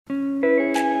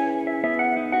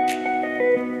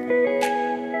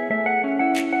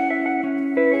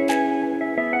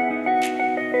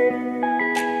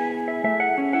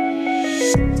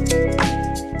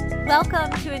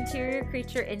Welcome to Interior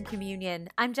Creature in Communion.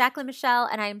 I'm Jacqueline Michelle,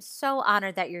 and I am so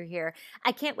honored that you're here.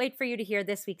 I can't wait for you to hear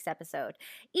this week's episode.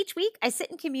 Each week, I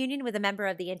sit in communion with a member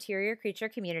of the Interior Creature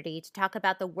community to talk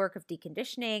about the work of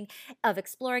deconditioning, of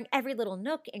exploring every little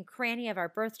nook and cranny of our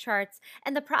birth charts,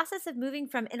 and the process of moving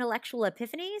from intellectual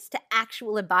epiphanies to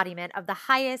actual embodiment of the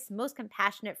highest, most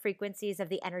compassionate frequencies of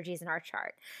the energies in our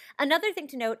chart. Another thing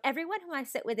to note, everyone who I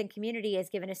sit with in community is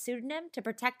given a pseudonym to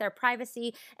protect their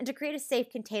privacy and to create a safe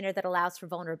container that allows for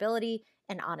vulnerability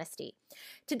and honesty.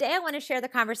 Today, I want to share the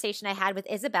conversation I had with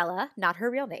Isabella, not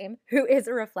her real name, who is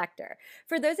a reflector.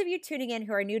 For those of you tuning in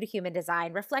who are new to human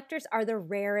design, reflectors are the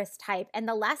rarest type, and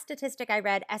the last statistic I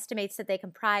read estimates that they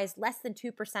comprise less than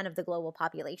 2% of the global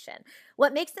population.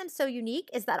 What makes them so unique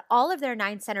is that all of their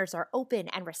 9 centers are open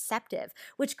and receptive,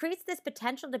 which creates this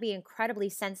potential to be incredibly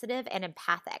sensitive and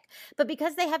empathic. But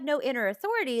because they have no inner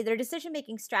authority, their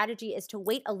decision-making strategy is to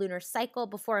wait a lunar cycle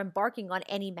before embarking on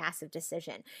any massive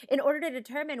decision, in order to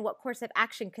determine what course of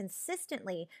action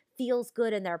consistently feels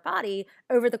good in their body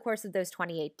over the course of those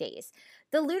 28 days.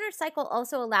 The lunar cycle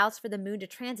also allows for the moon to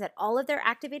transit all of their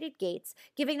activated gates,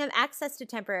 giving them access to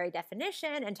temporary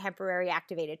definition and temporary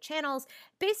activated channels.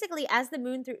 Basically, as the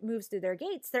moon moves through their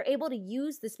gates, they're able to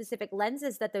use the specific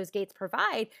lenses that those gates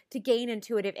provide to gain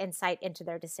intuitive insight into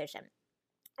their decision.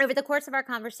 Over the course of our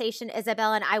conversation,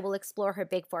 Isabella and I will explore her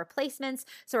big 4 placements,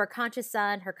 so her conscious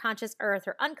sun, her conscious earth,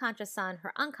 her unconscious sun,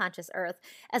 her unconscious earth,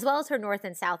 as well as her north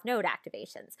and south node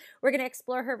activations. We're going to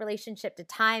explore her relationship to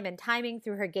time and timing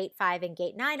through her gate 5 and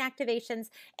gate 9 activations,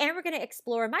 and we're going to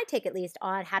explore, my take at least,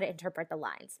 on how to interpret the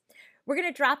lines. We're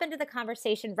going to drop into the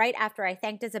conversation right after I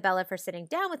thanked Isabella for sitting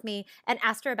down with me and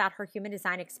asked her about her human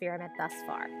design experiment thus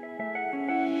far.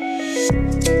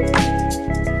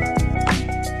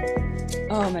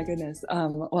 Oh my goodness.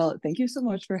 Well, thank you so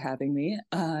much for having me.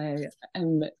 I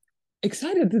am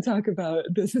excited to talk about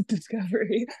this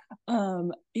discovery.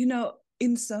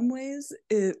 In some ways,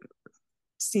 it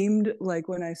seemed like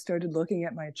when I started looking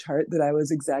at my chart that I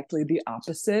was exactly the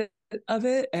opposite of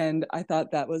it. And I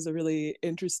thought that was a really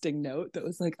interesting note that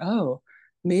was like, oh,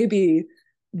 maybe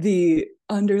the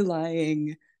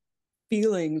underlying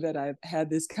feeling that I've had,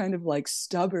 this kind of like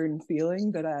stubborn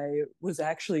feeling that I was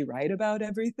actually right about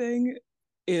everything,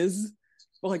 is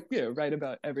right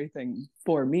about everything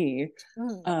for me,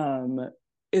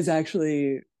 is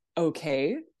actually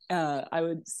okay. I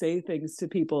would say things to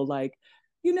people like,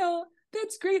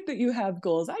 that's great that you have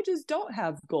goals. I just don't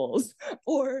have goals.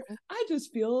 Or I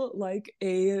just feel like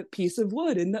a piece of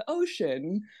wood in the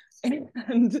ocean.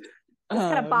 And Just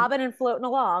kind of bobbing and floating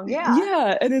along. Yeah.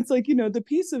 yeah, and it's like, the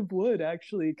piece of wood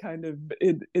actually kind of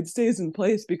it stays in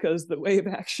place because the wave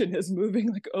action is moving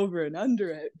like over and under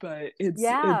it, but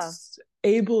it's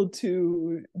able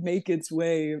to make its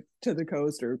way to the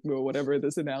coast, or whatever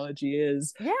this analogy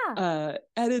is, at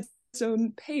its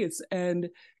own pace. And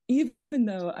even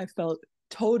though I felt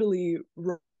totally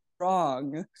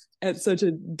wrong at such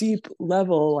a deep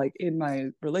level, like in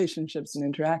my relationships and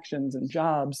interactions and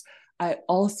jobs, I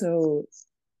also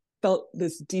felt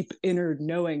this deep inner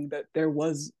knowing that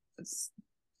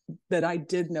that I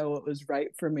did know what was right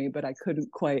for me, but I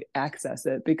couldn't quite access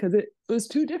it because it was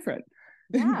too different.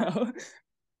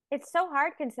 It's so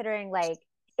hard considering, like,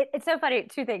 it's so funny.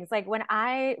 2 things. Like, when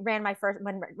I ran my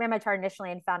chart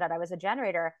initially and found out I was a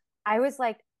generator, I was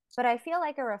like, but I feel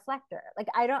like a reflector. Like,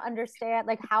 I don't understand,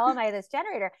 like, how am I this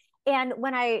generator? And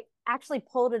when I actually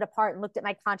pulled it apart and looked at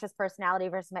my conscious personality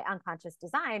versus my unconscious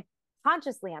design,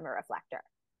 consciously I'm a reflector.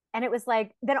 And it was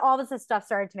like, then all this stuff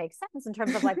started to make sense in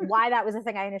terms of like why that was the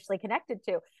thing I initially connected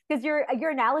to. Because your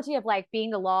analogy of like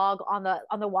being the log on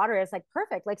the water is like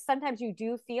perfect. Like, sometimes you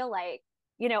do feel like,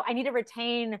 I need to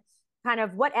retain kind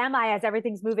of what am I as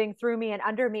everything's moving through me and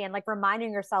under me, and like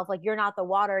reminding yourself like you're not the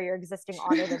water, you're existing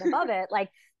on it and above it.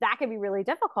 Like, that can be really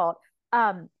difficult.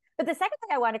 But the second thing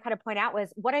I wanted to kind of point out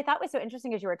was what I thought was so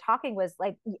interesting as you were talking was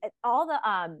like all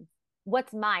the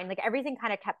what's mine, like everything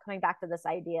kind of kept coming back to this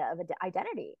idea of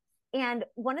identity. And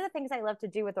one of the things I love to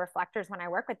do with reflectors when I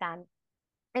work with them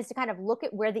is to kind of look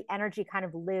at where the energy kind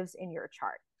of lives in your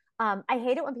chart. I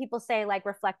hate it when people say like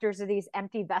reflectors are these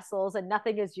empty vessels and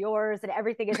nothing is yours and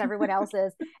everything is everyone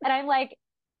else's. And I'm like,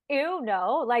 ew,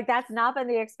 no, like that's not been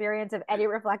the experience of any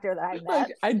reflector that I've met.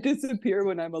 Like, I disappear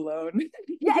when I'm alone.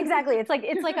 Yeah, exactly. It's like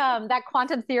that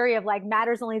quantum theory of like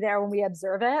matter's only there when we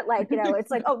observe it. Like,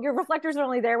 it's like, oh, your reflectors are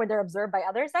only there when they're observed by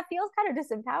others. That feels kind of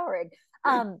disempowering.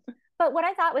 But what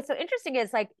I thought was so interesting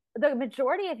is like the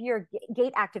majority of your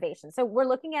gate activation. So we're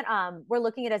looking at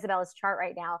Isabella's chart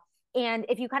right now. And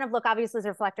if you kind of look, obviously as a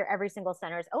reflector, every single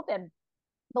center is open.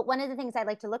 But one of the things I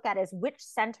like to look at is which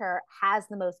center has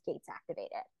the most gates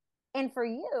activated. And for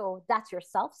you, that's your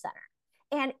self center.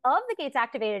 And of the gates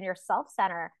activated in your self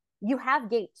center, you have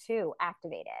gate two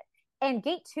activated. And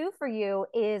gate two for you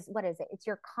is what is it? It's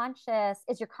your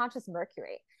conscious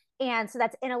Mercury. And so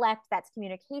that's intellect, that's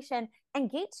communication.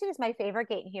 And gate two is my favorite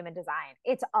gate in human design.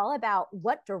 It's all about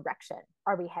what direction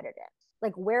are we headed in?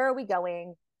 Like, where are we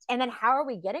going? And then how are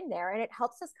we getting there? And it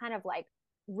helps us kind of like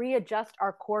readjust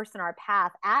our course and our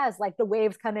path as like the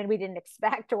waves come in we didn't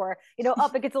expect, or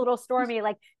up it gets a little stormy,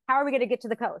 like how are we going to get to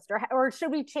the coast, or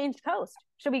should we change coast,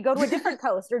 should we go to a different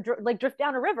coast, or like drift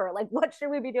down a river, like what should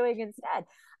we be doing instead?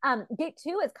 Gate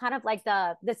two is kind of like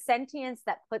the sentience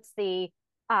that puts the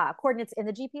coordinates in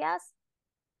the GPS,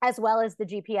 as well as the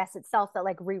GPS itself that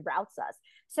like reroutes us.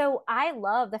 So I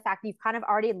love the fact that you've kind of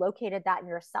already located that in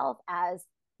yourself as,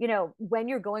 when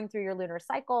you're going through your lunar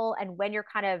cycle and when you're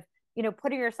kind of,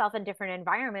 putting yourself in different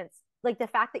environments, like the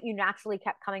fact that you naturally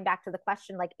kept coming back to the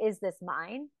question, like, is this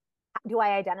mine? Do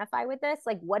I identify with this?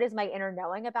 Like, what is my inner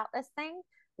knowing about this thing?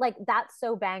 Like, that's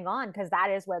so bang on, because that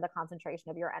is where the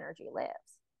concentration of your energy lives.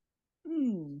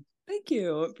 Thank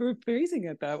you for phrasing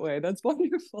it that way. That's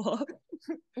wonderful.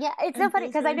 Yeah, it's so funny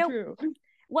because I know true.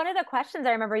 one of the questions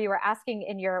I remember you were asking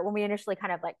when we initially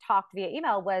kind of like talked via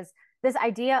email was this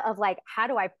idea of like, how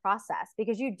do I process?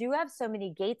 Because you do have so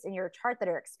many gates in your chart that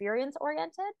are experience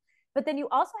oriented, but then you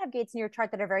also have gates in your chart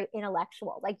that are very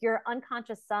intellectual. Like your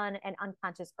unconscious sun and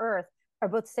unconscious earth are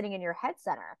both sitting in your head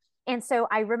center. And so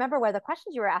I remember where the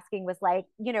questions you were asking was like,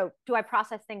 do I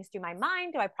process things through my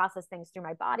mind? Do I process things through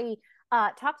my body?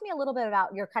 Talk to me a little bit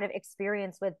about your kind of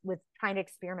experience with trying to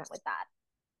experiment with that.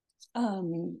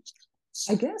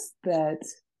 I guess that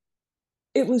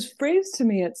it was phrased to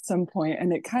me at some point,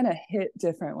 and it kind of hit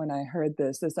different when I heard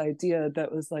this idea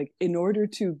that was like, in order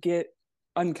to get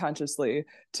unconsciously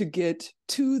to get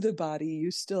to the body,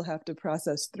 you still have to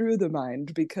process through the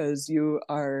mind, because you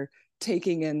are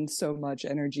taking in so much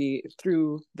energy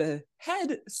through the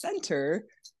head center.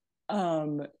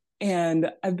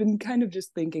 And I've been kind of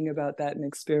just thinking about that and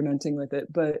experimenting with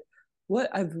it. But what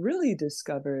I've really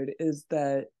discovered is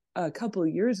that a couple of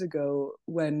years ago,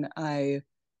 when I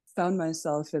found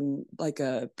myself in like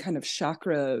a kind of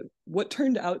what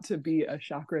turned out to be a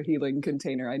chakra healing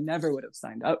container. I never would have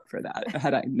signed up for that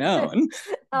had I known.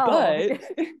 Oh.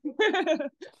 But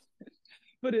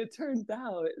but it turns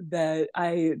out that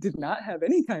I did not have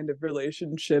any kind of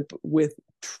relationship with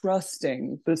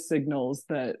trusting the signals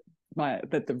that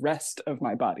the rest of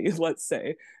my body, let's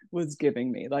say, was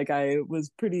giving me. Like I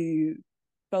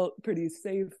felt pretty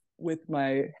safe with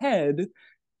my head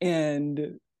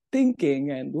and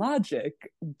thinking and logic,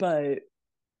 but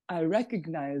I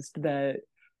recognized that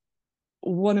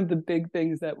one of the big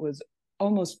things that was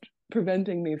almost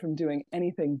preventing me from doing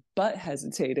anything but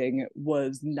hesitating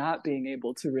was not being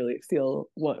able to really feel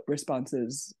what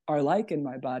responses are like in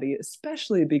my body,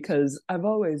 especially because I've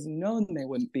always known they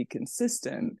wouldn't be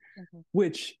consistent,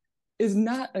 which is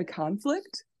not a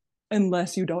conflict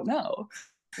unless you don't know.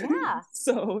 Yeah.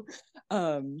 So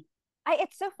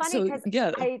it's so funny because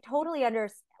yeah. I totally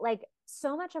understand, like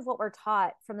so much of what we're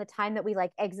taught from the time that we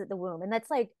like exit the womb, and that's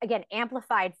like, again,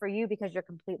 amplified for you because you're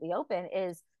completely open,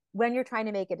 is when you're trying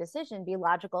to make a decision, be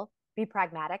logical, be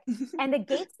pragmatic. And the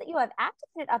gates that you have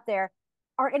activated up there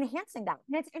are enhancing that.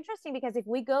 And it's interesting because if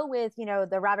we go with,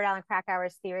 the Robert Allen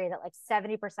Krakauer's theory that like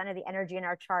 70% of the energy in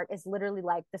our chart is literally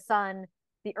like the sun,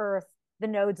 the earth, the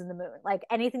nodes, and the moon, like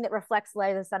anything that reflects the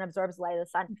light of the sun absorbs the light of the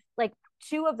sun, like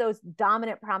two of those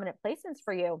dominant prominent placements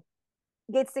for you,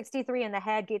 gate 63 in the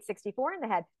head, gate 64 in the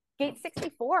head. Gate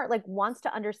 64 like wants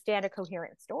to understand a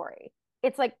coherent story.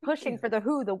 It's like pushing for the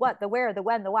who, the what, the where, the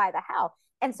when, the why, the how.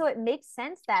 And so it makes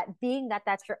sense that being that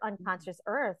that's your unconscious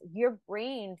earth, your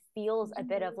brain feels a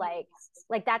bit of like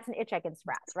that's an itch I can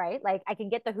scratch, right? Like I can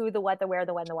get the who, the what, the where,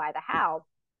 the when, the why, the how,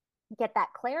 get that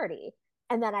clarity,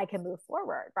 and then I can move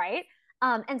forward, right?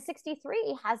 And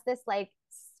 63 has this like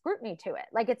scrutiny to it.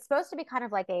 Like it's supposed to be kind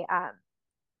of like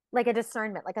a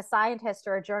discernment, like a scientist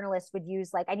or a journalist would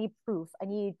use, like, I need proof, I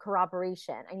need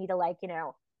corroboration, I need to like,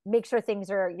 make sure things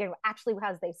are, actually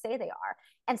as they say they are.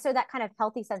 And so that kind of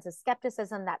healthy sense of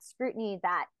skepticism, that scrutiny,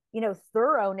 that,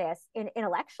 thoroughness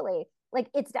intellectually, like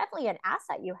it's definitely an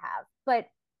asset you have. But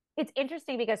it's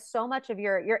interesting because so much of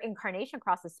your incarnation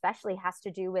cross especially has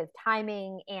to do with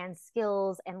timing and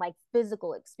skills and like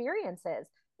physical experiences,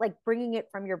 like bringing it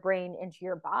from your brain into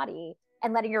your body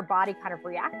and letting your body kind of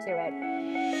react to it.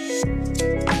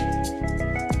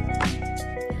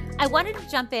 I wanted to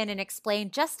jump in and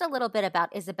explain just a little bit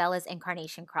about Isabella's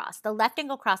incarnation cross, the left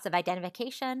angle cross of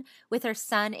identification with her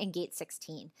sun in gate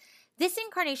 16. This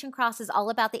incarnation cross is all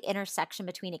about the intersection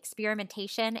between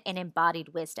experimentation and embodied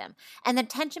wisdom, and the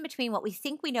tension between what we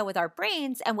think we know with our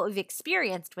brains and what we've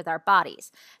experienced with our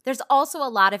bodies. There's also a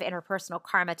lot of interpersonal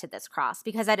karma to this cross,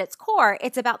 because at its core,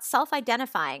 it's about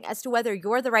self-identifying as to whether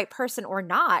you're the right person or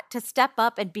not to step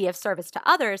up and be of service to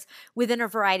others within a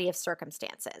variety of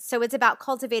circumstances. So it's about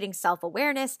cultivating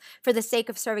self-awareness for the sake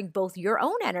of serving both your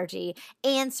own energy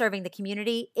and serving the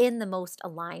community in the most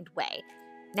aligned way.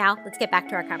 Now, let's get back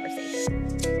to our conversation.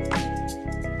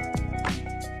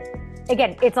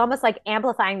 Again, it's almost like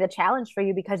amplifying the challenge for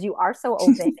you because you are so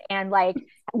open and like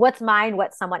what's mine,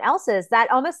 what's someone else's.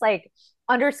 That almost like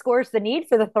underscores the need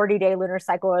for the 30-day lunar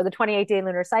cycle or the 28-day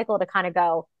lunar cycle to kind of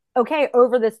go, okay,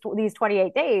 over these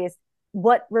 28 days,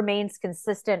 what remains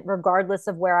consistent regardless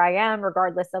of where I am,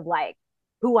 regardless of like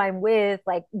who I'm with,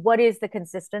 like what is the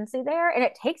consistency there? And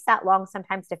it takes that long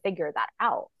sometimes to figure that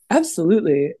out.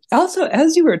 Absolutely. Also,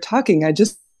 as you were talking, I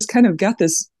just kind of got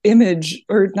this image,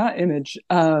 or not image,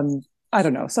 I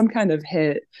don't know, some kind of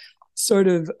hit sort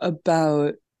of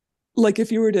about like if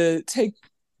you were to take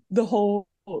the whole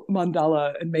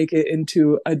mandala and make it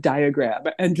into a diagram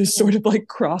and just sort of like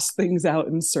cross things out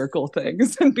and circle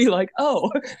things and be like,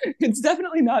 oh, it's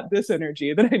definitely not this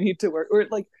energy that I need to work, or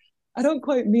like, I don't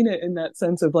quite mean it in that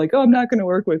sense of like, oh, I'm not going to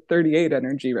work with 38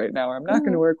 energy right now, or I'm not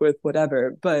going to work with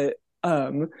whatever, but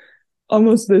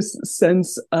almost this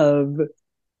sense of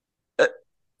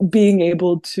being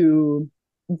able to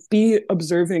be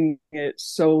observing it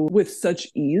so with such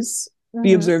ease,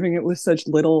 be observing it with such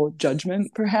little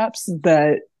judgment, perhaps,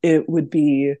 that it would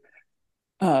be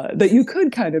that you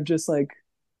could kind of just like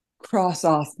cross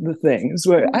off the things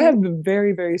where I have a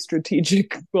very, very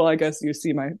strategic, well, I guess you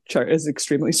see my chart as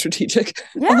extremely strategic.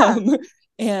 Yeah.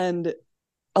 And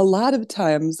a lot of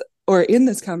times, or in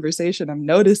this conversation, I'm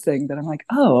noticing that I'm like,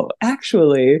 oh,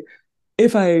 actually,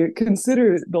 if I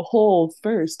consider the whole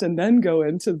first and then go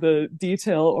into the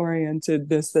detail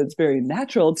orientedness that's very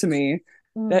natural to me,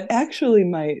 that actually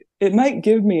might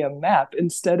give me a map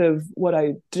instead of what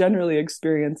I generally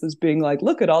experience as being like,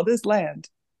 look at all this land.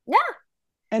 Yeah.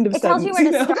 End of It tells sentence,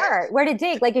 you where to start, where to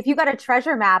dig. Like if you got a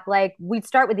treasure map, like we'd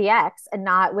start with the X and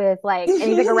not with like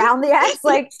anything around the X.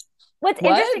 Like what's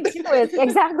interesting too is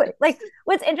exactly like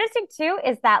what's interesting too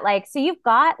is that like so you've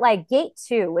got like gate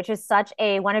 2, which is such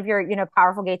a one of your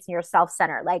powerful gates in your self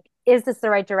center. Like, is this the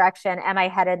right direction? Am I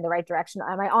headed in the right direction?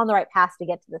 Am I on the right path to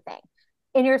get to the thing?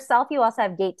 In yourself, you also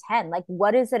have gate 10. Like,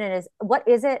 what is it? And what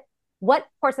is it? What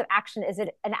course of action is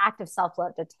it an act of self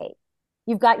love to take?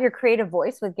 You've got your creative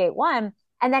voice with gate 1,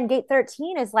 and then gate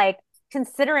 13 is like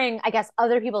considering, I guess,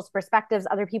 other people's perspectives,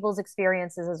 other people's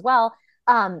experiences as well.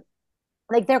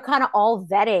 Like they're kind of all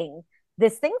vetting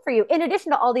this thing for you, in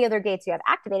addition to all the other gates you have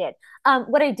activated.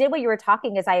 What I did while you were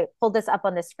talking is I pulled this up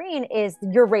on the screen is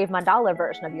your Rave Mandala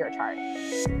version of your chart.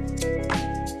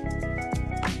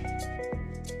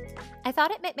 I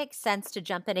thought it might make sense to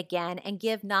jump in again and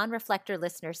give non-reflector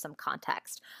listeners some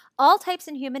context. All types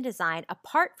in human design,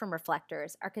 apart from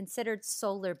reflectors, are considered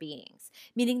solar beings,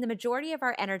 meaning the majority of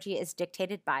our energy is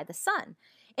dictated by the sun.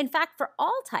 In fact, for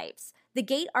all types, the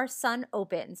gate our sun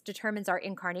opens determines our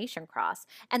incarnation cross,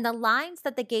 and the lines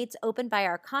that the gates opened by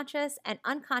our conscious and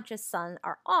unconscious sun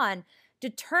are on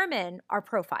determine our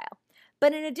profile.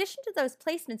 But in addition to those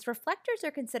placements, reflectors are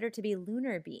considered to be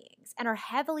lunar beings and are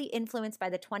heavily influenced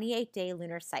by the 28-day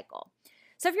lunar cycle.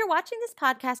 So if you're watching this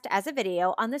podcast as a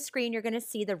video, on the screen you're going to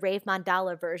see the Rave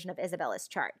Mandala version of Isabella's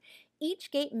chart.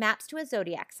 Each gate maps to a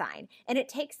zodiac sign, and it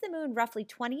takes the moon roughly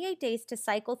 28 days to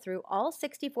cycle through all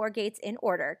 64 gates in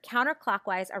order,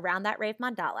 counterclockwise around that Rave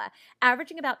Mandala,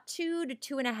 averaging about 2 to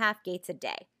 2.5 gates a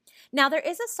day. Now, there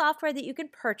is a software that you can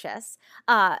purchase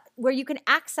where you can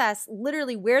access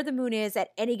literally where the moon is at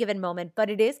any given moment, but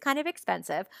it is kind of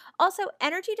expensive. Also,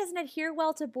 energy doesn't adhere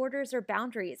well to borders or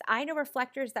boundaries. I know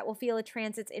reflectors that will feel a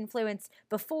transit's influence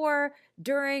before,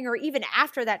 during, or even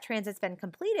after that transit's been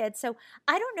completed. So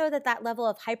I don't know that that level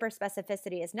of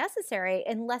hyperspecificity is necessary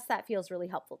unless that feels really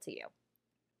helpful to you.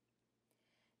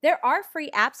 There are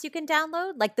free apps you can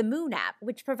download, like the Moon app,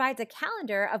 which provides a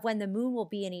calendar of when the moon will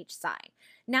be in each sign.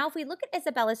 Now, if we look at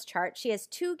Isabella's chart, she has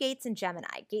 2 gates in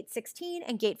Gemini, gate 16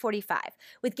 and gate 45,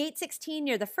 with gate 16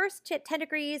 near the first 10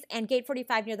 degrees and gate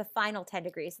 45 near the final 10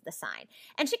 degrees of the sign.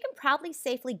 And she can proudly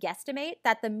safely guesstimate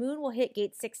that the moon will hit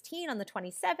gate 16 on the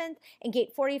 27th and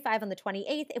gate 45 on the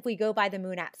 28th if we go by the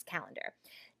Moon app's calendar.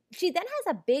 She then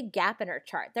has a big gap in her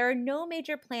chart. There are no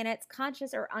major planets,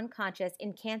 conscious or unconscious,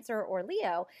 in Cancer or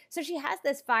Leo, so she has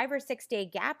this 5 or 6 day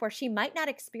gap where she might not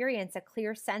experience a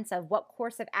clear sense of what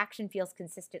course of action feels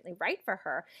consistently right for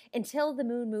her until the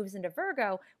moon moves into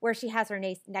Virgo, where she has her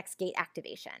next gate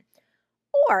activation.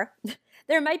 Or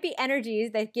there might be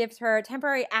energies that gives her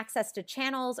temporary access to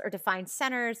channels or defined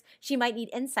centers she might need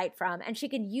insight from, and she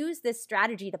can use this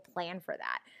strategy to plan for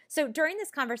that. So during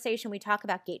this conversation, we talk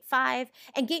about gate 5,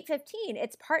 and gate 15,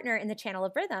 its partner in the channel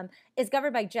of rhythm, is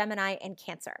governed by Gemini and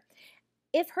Cancer.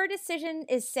 If her decision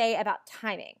is, say, about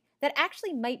timing, that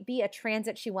actually might be a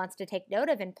transit she wants to take note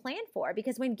of and plan for,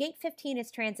 because when gate 15 is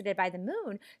transited by the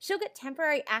moon, she'll get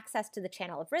temporary access to the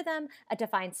channel of rhythm, a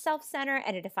defined self center,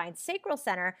 and a defined sacral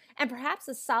center, and perhaps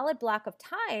a solid block of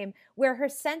time where her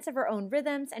sense of her own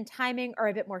rhythms and timing are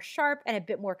a bit more sharp and a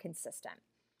bit more consistent.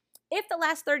 If the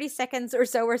last 30 seconds or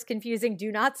so was confusing,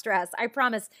 do not stress. I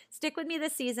promise, stick with me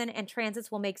this season and transits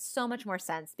will make so much more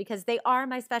sense because they are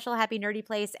my special happy nerdy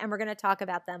place and we're going to talk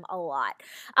about them a lot.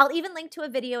 I'll even link to a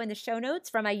video in the show notes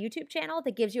from my YouTube channel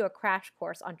that gives you a crash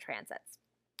course on transits.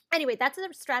 Anyway, that's a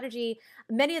strategy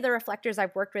many of the reflectors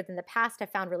I've worked with in the past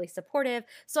have found really supportive,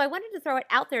 so I wanted to throw it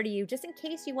out there to you just in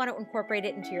case you want to incorporate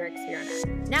it into your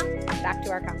experiment. Now, back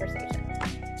to our conversation.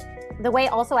 The way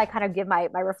also I kind of give my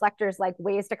reflectors like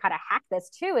ways to kind of hack this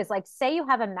too is like, say you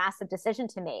have a massive decision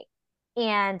to make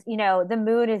and, you know, the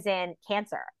moon is in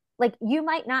Cancer. Like you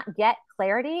might not get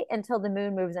clarity until the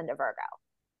moon moves into Virgo.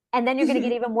 And then you're going to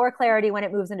get even more clarity when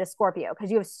it moves into Scorpio because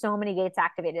you have so many gates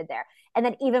activated there. And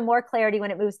then even more clarity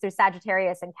when it moves through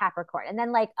Sagittarius and Capricorn. And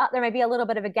then like, oh, there might be a little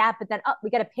bit of a gap, but then, oh,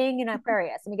 we get a ping in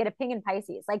Aquarius and we get a ping in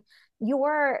Pisces. Like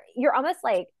you're almost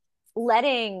like,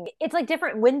 it's like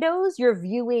different windows you're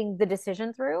viewing the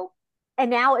decision through.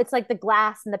 And now it's like the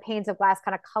glass and the panes of glass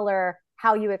kind of color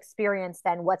how you experience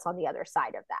then what's on the other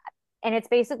side of that. And it's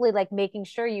basically like making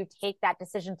sure you take that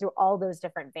decision through all those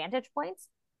different vantage points.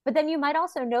 But then you might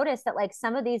also notice that like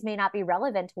some of these may not be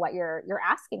relevant to what you're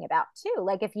asking about too.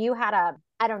 Like if you had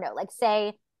I don't know, like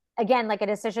say again, like a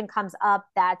decision comes up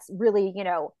that's really, you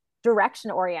know, direction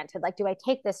oriented. Like, do I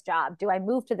take this job? Do I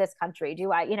move to this country?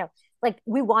 Do I, you know, like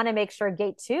we want to make sure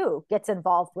gate 2 gets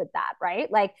involved with that,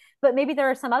 right? Like, but maybe there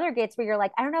are some other gates where you're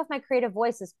like, I don't know if my creative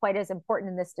voice is quite as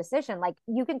important in this decision. Like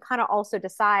you can kind of also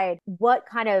decide what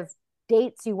kind of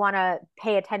dates you want to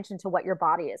pay attention to what your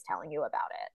body is telling you about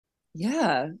it.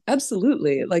 Yeah,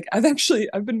 absolutely. Like I've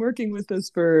been working with this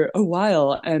for a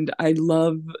while and I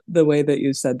love the way that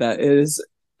you said that. It is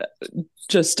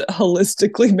just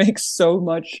holistically makes so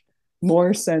much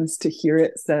more sense to hear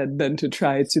it said than to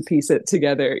try to piece it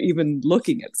together, even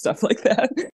looking at stuff like that.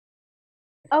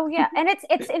 Oh yeah, and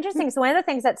it's interesting. So one of the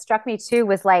things that struck me too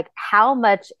was like how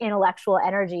much intellectual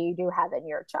energy you do have in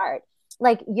your chart.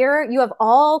 Like you have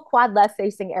all quad left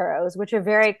facing arrows, which are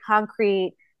very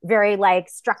concrete, very like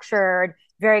structured,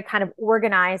 very kind of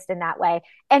organized in that way.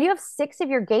 And you have 6 of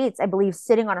your gates, I believe,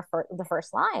 sitting on the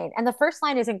first line. And the first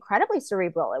line is incredibly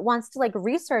cerebral. It wants to like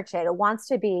research it. It wants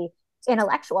to be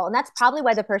intellectual. And that's probably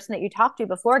why the person that you talked to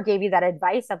before gave you that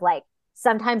advice of like,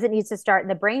 sometimes it needs to start in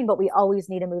the brain, but we always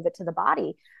need to move it to the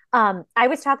body. I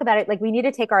always talk about it like we need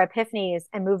to take our epiphanies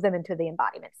and move them into the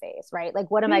embodiment phase, right?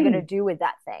 Like, what am I going to do with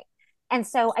that thing? And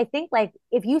so I think like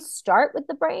if you start with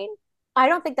the brain, I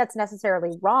don't think that's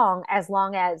necessarily wrong as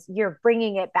long as you're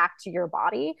bringing it back to your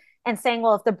body and saying,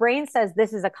 well, if the brain says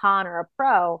this is a con or a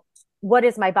pro, what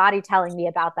is my body telling me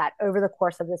about that over the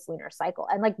course of this lunar cycle?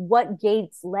 And like what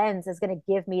gates lens is going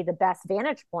to give me the best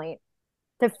vantage point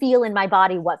to feel in my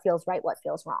body what feels right, what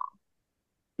feels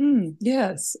wrong.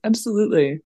 Yes,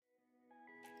 absolutely.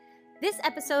 This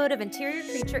episode of Interior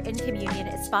Creature in Communion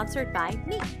is sponsored by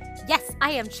me. Yes,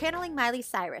 I am channeling Miley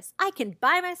Cyrus. I can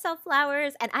buy myself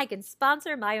flowers and I can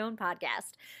sponsor my own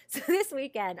podcast. So this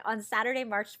weekend, on Saturday,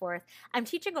 March 4th, I'm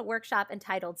teaching a workshop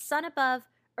entitled Sun Above,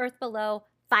 Earth Below,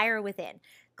 Fire Within.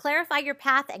 Clarify your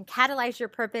path and catalyze your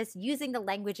purpose using the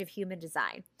language of human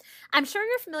design. I'm sure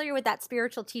you're familiar with that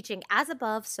spiritual teaching, as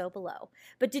above, so below.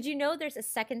 But did you know there's a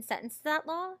second sentence to that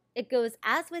law? It goes,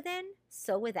 as within,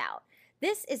 so without.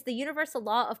 This is the universal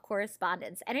law of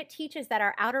correspondence, and it teaches that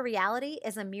our outer reality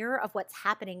is a mirror of what's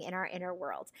happening in our inner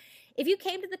world. If you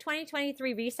came to the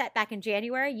 2023 reset back in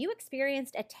January, you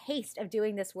experienced a taste of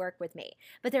doing this work with me,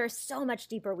 but there is so much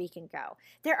deeper we can go.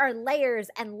 There are layers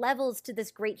and levels to this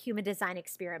great human design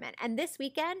experiment, and this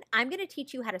weekend, I'm going to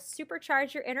teach you how to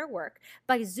supercharge your inner work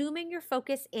by zooming your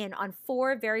focus in on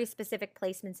 4 very specific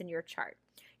placements in your chart: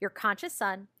 your conscious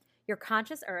sun, your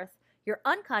conscious earth, your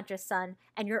unconscious sun,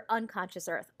 and your unconscious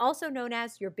earth, also known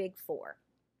as your big 4.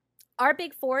 Our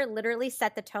big 4 literally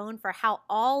set the tone for how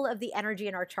all of the energy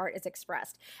in our chart is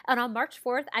expressed. And on March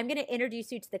 4th, I'm going to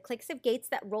introduce you to the clicks of gates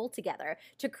that roll together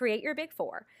to create your big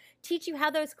 4, teach you how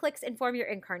those clicks inform your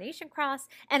incarnation cross,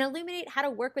 and illuminate how to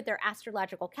work with their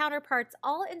astrological counterparts,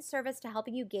 all in service to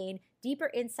helping you gain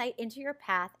deeper insight into your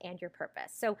path and your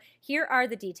purpose. So here are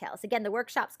the details. Again, the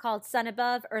workshop's called Sun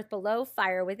Above, Earth Below,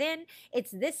 Fire Within.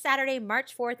 It's this Saturday,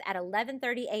 March 4th at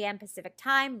 11:30 a.m. Pacific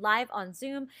time, live on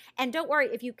Zoom. And don't worry,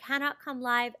 if you cannot come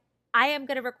live, I am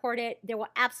going to record it. There will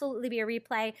absolutely be a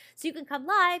replay. So you can come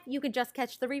live, you can just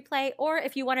catch the replay, or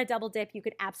if you want to double dip, you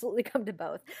can absolutely come to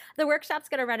both. The workshop's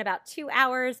going to run about 2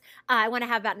 hours. I want to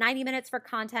have about 90 minutes for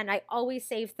content. I always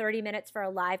save 30 minutes for a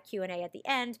live Q&A at the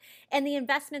end. And the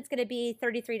investment's going to be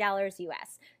 $33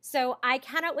 US. So I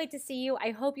cannot wait to see you.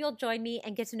 I hope you'll join me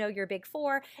and get to know your big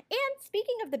four. And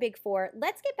speaking of the big four,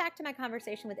 let's get back to my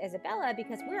conversation with Isabella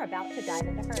because we're about to dive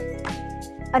into hers.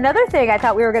 Another thing I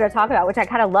thought we were going to talk about, which I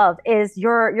kind of love, is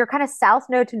your kind of south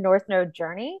node to north node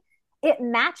journey. It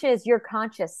matches your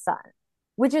conscious sun,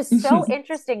 which is so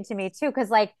interesting to me too, because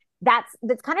like that's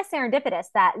kind of serendipitous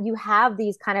that you have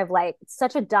these kind of like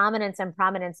such a dominance and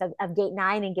prominence of gate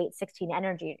 9 and gate 16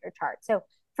 energy in your chart. So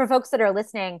for folks that are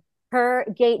listening, her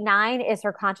gate 9 is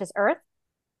her conscious earth,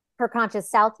 her conscious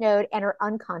south node, and her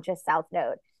unconscious south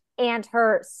node. And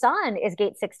her sun is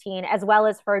gate 16, as well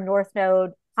as her north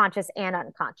node, conscious and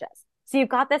unconscious. So you've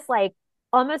got this like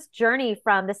almost journey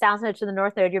from the south node to the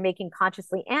north node you're making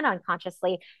consciously and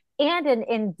unconsciously. And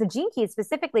in the gene keys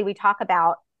specifically, we talk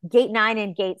about gate 9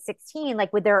 and gate 16,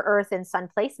 like with their earth and sun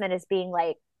placement as being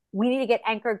like, we need to get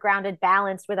anchored, grounded,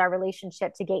 balanced with our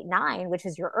relationship to gate 9, which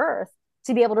is your earth,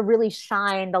 to be able to really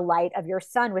shine the light of your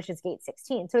sun, which is gate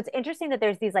 16. So it's interesting that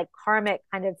there's these like karmic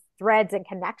kind of threads and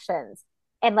connections,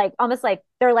 and like almost like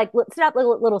they're like set up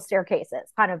little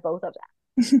staircases, kind of both of them.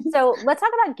 So let's talk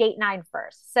about gate 9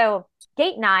 first. So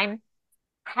gate 9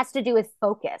 has to do with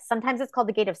focus. Sometimes it's called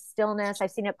the gate of stillness.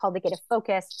 I've seen it called the gate of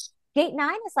focus. Gate 9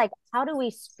 is like, how do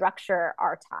we structure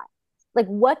our time? Like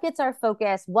what gets our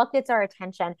focus, what gets our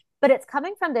attention, but it's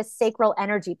coming from this sacral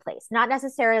energy place, not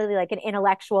necessarily like an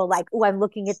intellectual, like, oh, I'm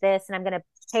looking at this and I'm going to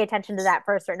pay attention to that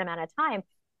for a certain amount of time.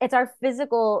 It's our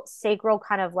physical sacral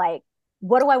kind of like,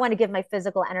 what do I want to give my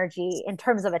physical energy in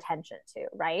terms of attention to,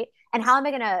 right? And how am I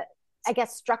going to, I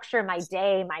guess, structure my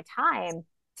day, my time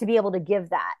to be able to give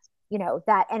that, you know,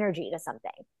 that energy to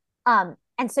something.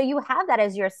 And so you have that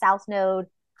as your south node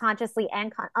consciously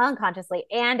and unconsciously,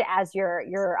 and as your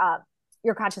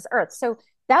conscious earth. So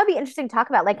that would be interesting to talk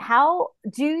about. Like, how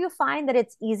do you find that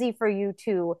it's easy for you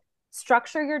to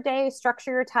structure your day, structure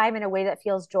your time in a way that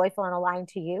feels joyful and aligned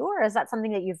to you? Or is that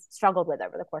something that you've struggled with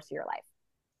over the course of your life?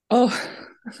 Oh,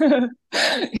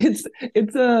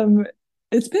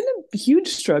 it's been a huge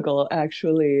struggle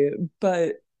actually,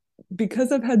 but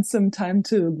because I've had some time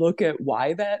to look at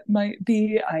why that might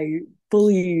be,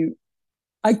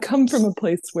 I come from a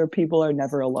place where people are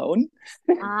never alone.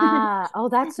 Oh,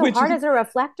 that's so Which hard as a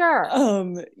reflector.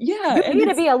 Yeah. You need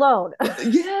to be alone.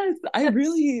 Yes,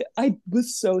 I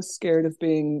was so scared of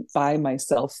being by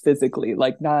myself physically.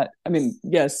 Like not, I mean,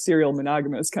 yes, serial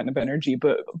monogamous kind of energy,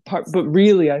 but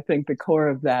really I think the core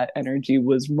of that energy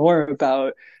was more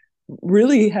about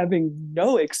really having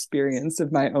no experience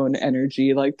of my own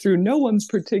energy, like through no one's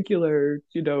particular,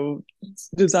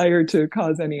 desire to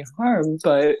cause any harm,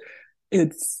 but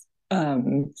it's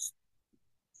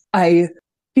I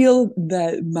feel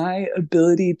that my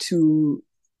ability to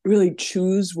really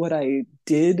choose what I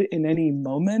did in any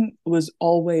moment was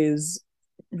always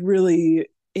really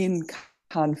in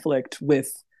conflict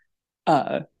with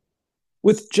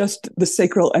just the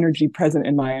sacral energy present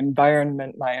in my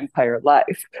environment my entire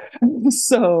life.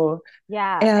 So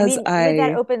yeah, I mean, with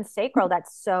that open sacral,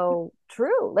 that's so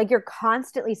true. Like you're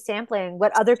constantly sampling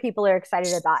what other people are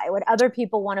excited about, what other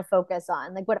people want to focus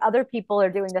on, like what other people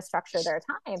are doing to structure their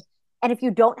time. And if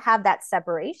you don't have that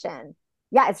separation,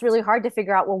 yeah, it's really hard to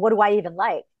figure out, well, what do I even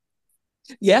like?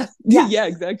 Yeah,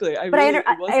 exactly. It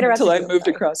wasn't until I moved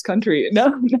across country.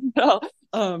 No, no.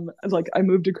 Like I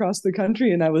moved across the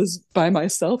country and I was by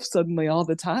myself suddenly all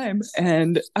the time.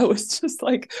 And I was just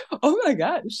like, oh my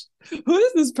gosh, who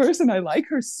is this person? I like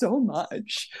her so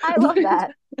much. I love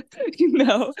that.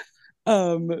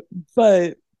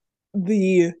 But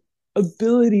the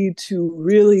ability to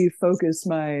really focus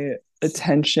my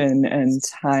attention and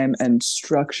time and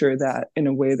structure that in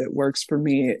a way that works for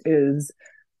me is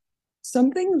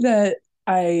something that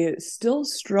I still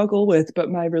struggle with, but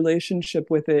my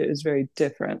relationship with it is very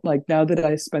different. Like now that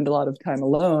I spend a lot of time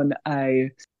alone,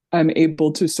 I'm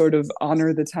able to sort of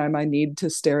honor the time I need to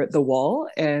stare at the wall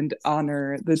and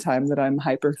honor the time that I'm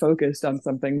hyper focused on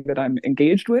something that I'm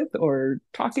engaged with or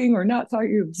talking or not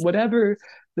talking, whatever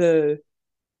the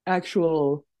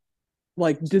actual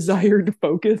like desired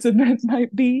focus event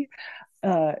might be.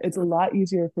 It's a lot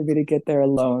easier for me to get there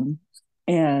alone.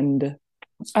 And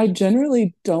I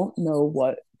generally don't know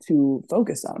what to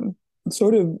focus on.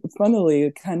 Sort of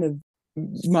funnily, kind of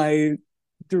my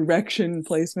direction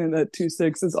placement at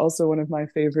 2-6 is also one of my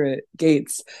favorite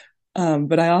gates.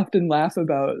 But I often laugh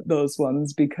about those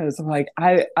ones because I'm like,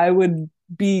 I would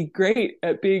be great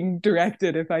at being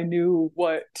directed if I knew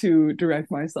what to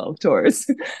direct myself towards.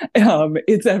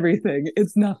 It's everything.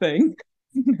 It's nothing.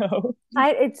 No.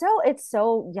 It's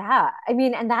so yeah. I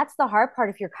mean, and that's the hard part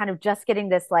if you're kind of just getting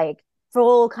this like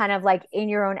full kind of like in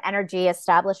your own energy,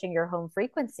 establishing your home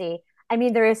frequency. I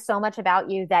mean, there is so much about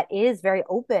you that is very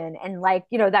open and like,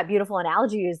 that beautiful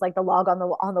analogy is like the log on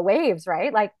the waves,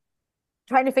 right? Like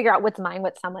trying to figure out what's mine,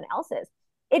 what someone else's.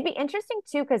 It'd be interesting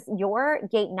too, because your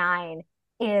gate 9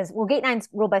 is well, gate 9's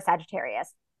ruled by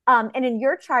Sagittarius. And in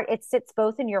your chart, it sits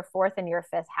both in your fourth and your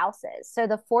fifth houses. So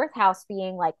the fourth house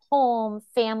being like home,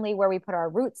 family, where we put our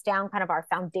roots down, kind of our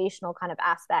foundational kind of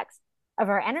aspects of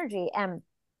our energy. And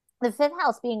the fifth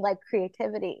house being like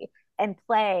creativity and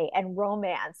play and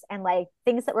romance and like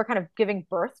things that we're kind of giving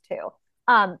birth to.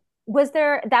 Was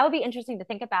there that would be interesting to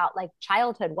think about like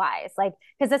childhood wise, like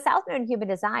because the South Node in human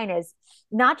design is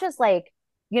not just like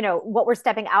what we're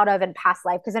stepping out of in past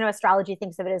life, because I know astrology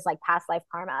thinks of it as like past life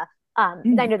karma.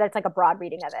 I know that's like a broad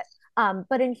reading of it.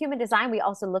 But in human design, we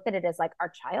also look at it as like our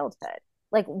childhood.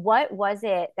 Like, what was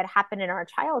it that happened in our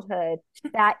childhood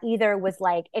that either was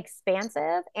like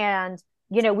expansive and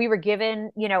we were given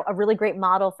a really great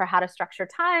model for how to structure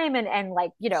time, and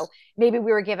like maybe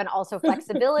we were given also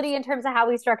flexibility in terms of how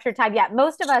we structure time. Yeah,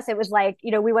 most of us, it was like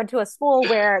we went to a school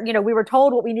where we were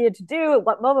told what we needed to do at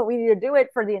what moment we needed to do it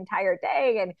for the entire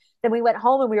day, and then we went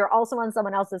home and we were also on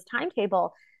someone else's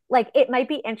timetable. Like, it might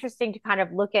be interesting to kind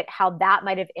of look at how that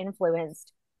might have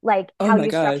influenced like Oh how my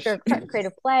you gosh. structure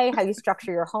creative play, how you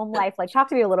structure your home life. Like, talk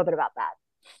to me a little bit about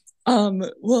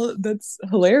that. Well, that's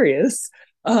hilarious.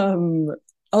 Um,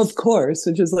 of course,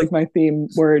 which is like my theme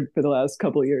word for the last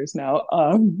couple of years now.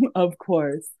 Of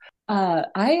course.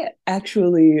 I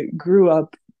actually grew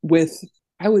up with,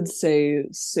 I would say,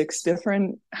 6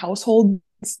 different households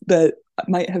that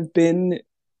might have been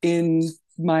in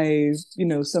my,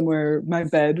 somewhere my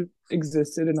bed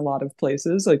existed in a lot of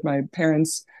places. Like my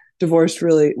parents divorced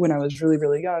really when I was really,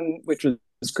 really young, which was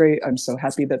great. I'm so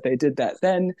happy that they did that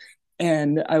then.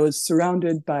 And I was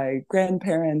surrounded by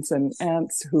grandparents and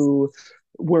aunts who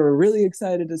were really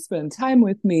excited to spend time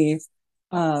with me.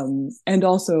 And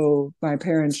also, my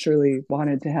parents surely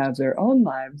wanted to have their own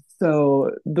lives.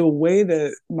 So, the way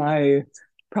that my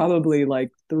probably like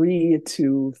 3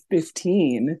 to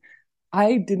 15,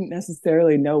 I didn't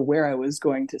necessarily know where I was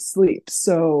going to sleep.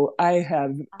 So, I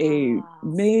have a Oh,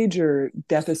 major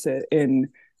deficit in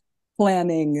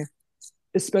planning,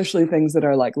 especially things that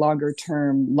are like longer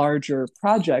term, larger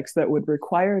projects that would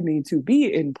require me to be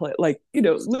in play, like,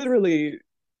 literally,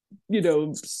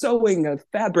 sewing a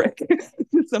fabric,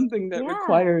 something that yeah.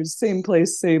 requires same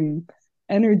place, same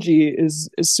energy is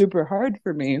super hard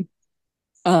for me.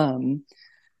 Um,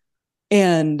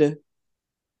 and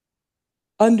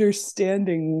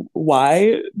understanding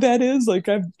why that is, like,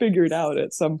 I've figured out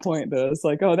at some point that it's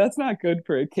like, oh, that's not good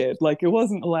for a kid. Like, it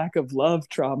wasn't a lack of love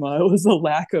trauma, it was a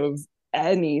lack of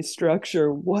any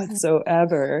structure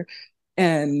whatsoever.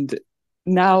 And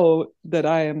now that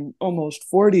I am almost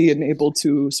 40 and able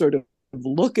to sort of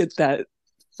look at that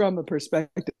from a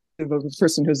perspective of a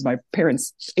person who's my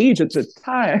parents' age at the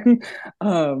time,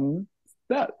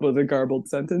 that was a garbled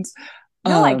sentence.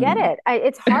 No, I get um it.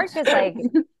 It's hard because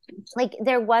like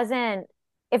there wasn't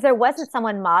if there wasn't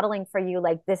someone modeling for you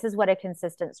like this is what a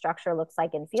consistent structure looks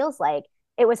like and feels like,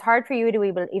 it was hard for you to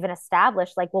even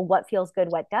establish like, well, what feels good,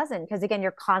 what doesn't, because again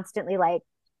you're constantly like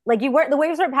you weren't the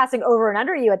waves weren't passing over and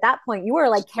under you at that point. You were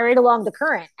like carried along the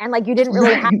current, and like you didn't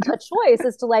really have right. a choice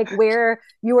as to like where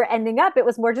you were ending up. It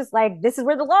was more just like, this is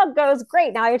where the log goes,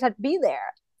 great, now I just have to be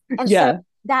there. And so Yeah.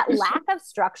 that lack of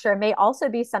structure may also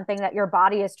be something that your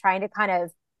body is trying to kind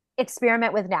of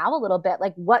experiment with now a little bit.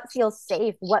 Like, what feels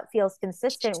safe, what feels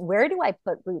consistent, where do I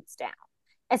put roots down,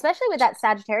 especially with that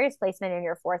Sagittarius placement in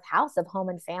your fourth house of home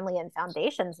and family and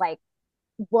foundations. Like,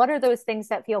 what are those things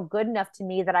that feel good enough to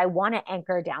me that I want to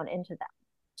anchor down into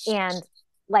them and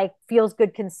like feels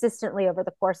good consistently over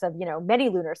the course of many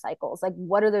lunar cycles? Like,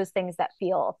 what are those things that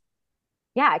feel,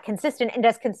 yeah, consistent, and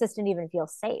does consistent even feel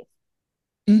safe?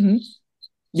 Hmm.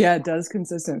 Yeah, does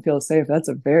consistent feel safe? That's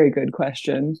a very good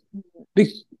question.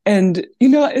 And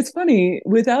it's funny,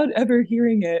 without ever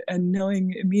hearing it and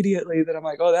knowing immediately that I'm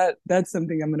like, oh, that's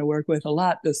something I'm going to work with a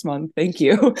lot this month. Thank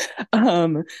you.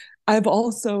 Um, I've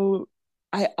also,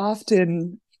 I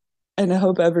often, and I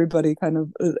hope everybody kind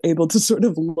of is able to sort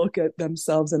of look at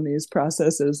themselves in these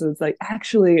processes. It's like,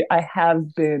 actually, I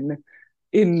have been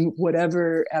in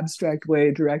whatever abstract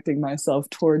way directing myself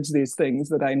towards these things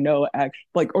that I know actually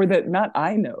like, or that not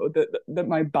I know, that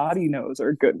my body knows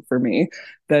are good for me,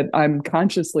 that I'm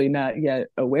consciously not yet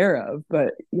aware of.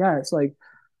 But yeah, it's like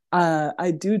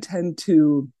I do tend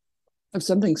to, if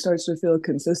something starts to feel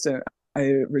consistent, I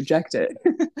reject it.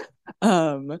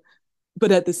 um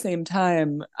but at the same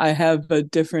time, I have a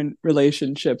different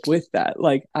relationship with that.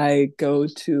 Like, I go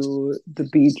to the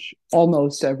beach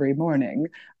almost every morning.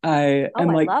 I Oh, am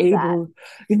I like love that. able,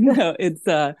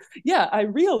 it's yeah, I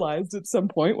realized at some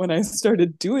point when I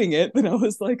started doing it that I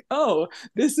was like, oh,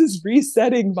 this is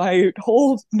resetting my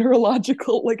whole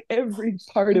neurological, like every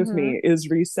part of Mm-hmm. me is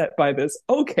reset by this.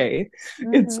 Okay.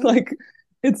 It's Mm-hmm. like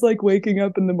it's like waking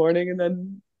up in the morning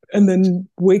and then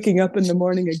waking up in the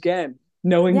morning again,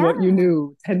 knowing what you Yeah.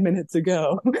 knew 10 minutes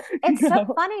ago. you It's so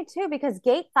know? funny too because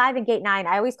gate 5 and gate 9,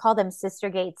 I always call them sister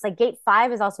gates. Like gate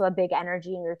 5 is also a big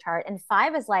energy in your chart, and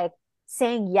 5 is like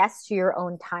saying yes to your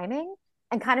own timing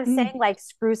and kind of saying, Mm, like,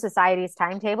 screw society's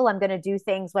timetable. I'm going to do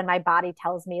things when my body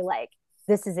tells me, like,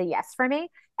 this is a yes for me.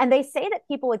 And they say that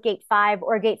people with gate 5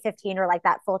 or gate 15 or like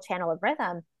that full channel of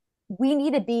rhythm, we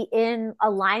need to be in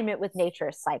alignment with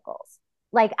nature's cycles.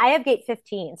 Like I have gate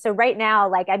 15. So right now,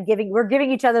 like we're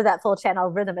giving each other that full channel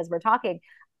of rhythm as we're talking.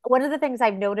 One of the things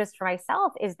I've noticed for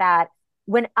myself is that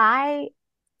when I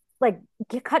like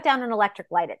cut down an electric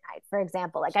light at night, for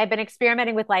example, like I've been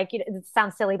experimenting with, like, it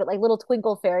sounds silly, but like little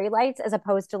twinkle fairy lights as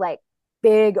opposed to like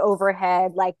big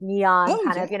overhead, like neon oh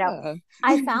kind of, yeah.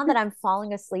 I found that I'm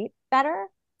falling asleep better.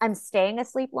 I'm staying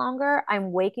asleep longer.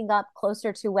 I'm waking up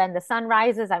closer to when the sun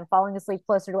rises. I'm falling asleep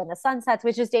closer to when the sun sets,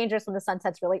 which is dangerous when the sun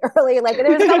sets really early. Like there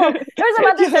was a month or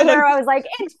yeah, two there like where I was like,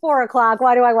 it's 4 o'clock.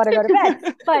 Why do I want to go to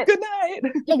bed? But good night.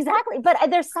 exactly. But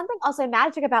there's something also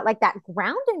magic about like that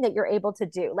grounding that you're able to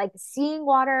do, like seeing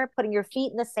water, putting your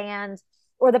feet in the sand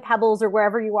or the pebbles or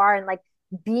wherever you are, and like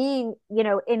being,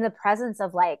 in the presence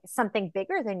of like something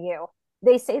bigger than you.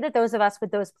 They say that those of us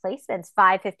with those placements,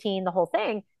 5, 15, the whole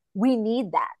thing, we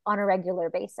need that on a regular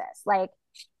basis. Like,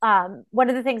 one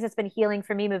of the things that's been healing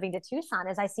for me moving to Tucson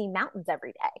is I see mountains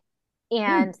every day. Mm.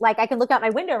 And like I can look out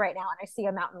my window right now and I see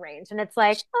a mountain range. And it's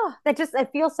like, oh, it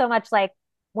feels so much like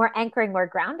more anchoring, more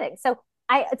grounding. So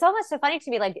it's almost so funny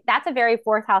to me. Like that's a very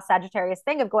fourth house Sagittarius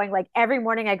thing of going like every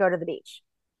morning I go to the beach.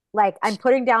 Like I'm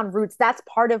putting down roots. That's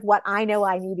part of what I know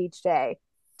I need each day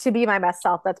to be my best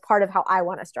self. That's part of how I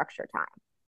want to structure time.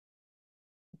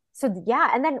 So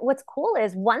yeah. And then what's cool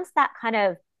is once that kind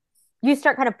of, you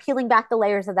start kind of peeling back the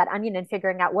layers of that onion and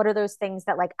figuring out what are those things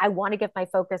that like I want to give my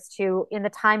focus to in the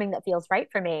timing that feels right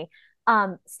for me.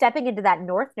 Stepping into that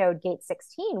north node, gate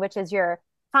 16, which is your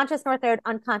conscious north node,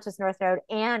 unconscious north node,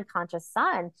 and conscious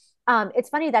sun. It's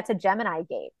funny, that's a Gemini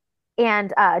gate.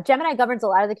 And Gemini governs a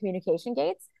lot of the communication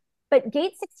gates. But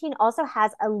gate 16 also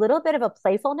has a little bit of a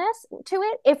playfulness to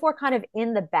it if we're kind of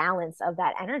in the balance of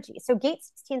that energy. So gate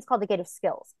 16 is called the gate of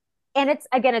skills. And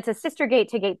it's a sister gate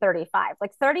to gate 35.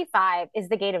 Like 35 is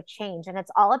the gate of change. And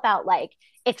it's all about like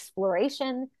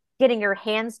exploration, getting your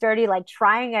hands dirty, like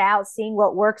trying it out, seeing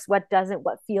what works, what doesn't,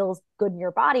 what feels good in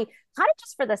your body, kind of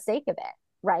just for the sake of it.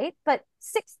 Right. But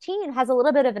 16 has a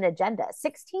little bit of an agenda.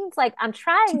 16's like, I'm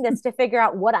trying this to figure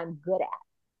out what I'm good at.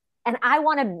 And I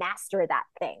want to master that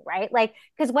thing. Right. Like,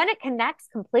 because when it connects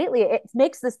completely, it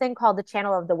makes this thing called the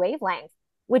channel of the wavelength,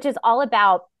 which is all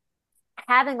about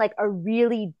having like a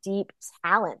really deep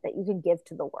talent that you can give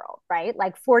to the world, right?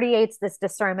 Like 48's this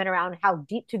discernment around how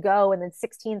deep to go. And then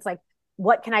 16's like,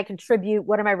 what can I contribute?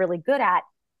 What am I really good at?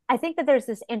 I think that there's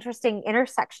this interesting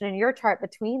intersection in your chart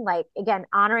between, like, again,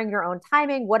 honoring your own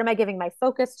timing. What am I giving my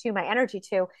focus to, my energy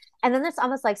to? And then there's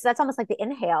almost like, so that's almost like the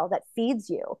inhale that feeds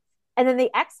you. And then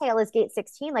the exhale is gate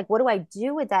 16. Like, what do I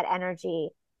do with that energy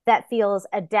that feels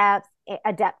adept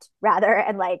rather,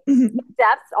 and like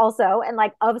depth also, and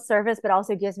like of service, but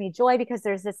also gives me joy because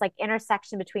there's this like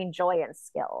intersection between joy and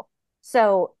skill.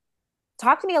 So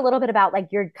talk to me a little bit about like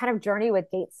your kind of journey with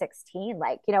gate 16.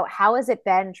 Like, how has it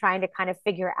been trying to kind of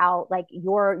figure out like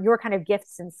your kind of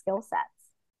gifts and skill sets?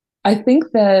 I think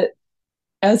that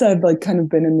as I've like kind of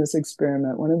been in this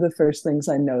experiment, one of the first things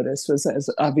I noticed was, as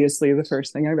obviously the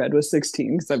first thing I read was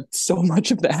 16 because I've so much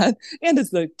of that, and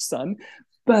it's the sun.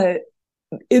 But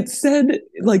it said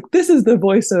like, this is the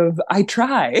voice of I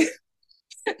try.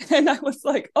 And I was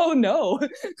like, oh no,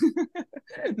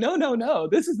 no.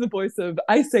 This is the voice of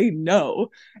I say no.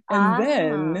 And Ah.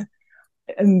 then,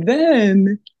 and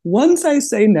then once I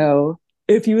say no,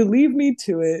 if you leave me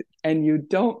to it and you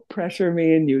don't pressure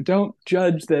me and you don't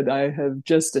judge that I have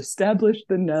just established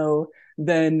the no,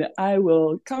 then I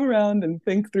will come around and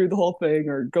think through the whole thing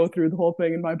or go through the whole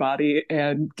thing in my body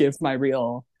and give my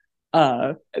real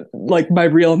uh like my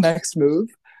real next move.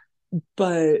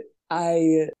 But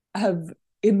I have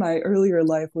in my earlier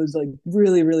life was like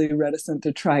really, really reticent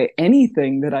to try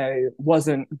anything that I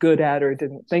wasn't good at or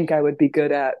didn't think I would be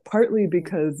good at, partly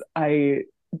because I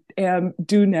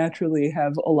do naturally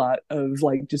have a lot of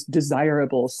like just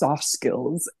desirable soft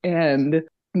skills. And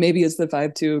maybe it's the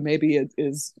 5'2", maybe it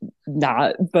is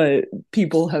not, but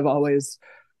people have always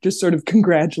just sort of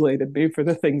congratulated me for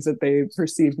the things that they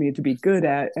perceive me to be good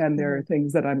at. And there are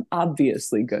things that I'm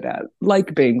obviously good at,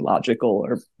 like being logical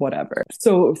or whatever.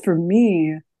 So for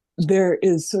me, there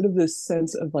is sort of this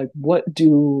sense of like,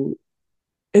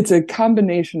 it's a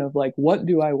combination of like, what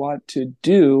do I want to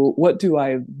do? What do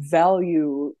I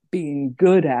value being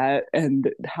good at?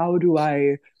 And how do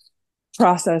I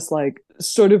process like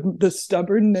sort of the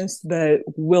stubbornness that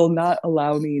will not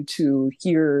allow me to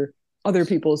hear other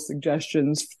people's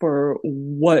suggestions for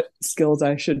what skills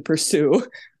I should pursue,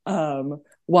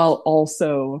 while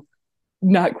also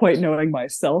not quite knowing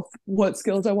myself what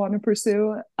skills I want to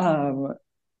pursue.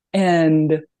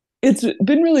 And it's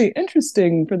been really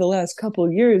interesting for the last couple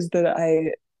of years that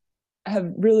I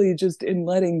have really just in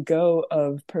letting go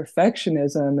of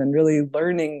perfectionism and really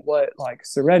learning what like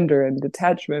surrender and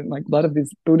detachment, like a lot of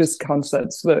these Buddhist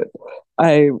concepts that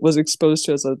I was exposed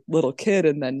to as a little kid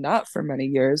and then not for many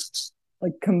years,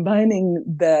 like combining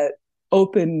that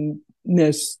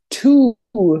openness to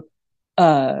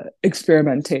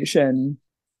experimentation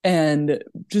and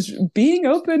just being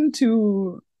open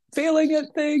to failing at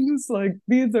things. Like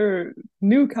these are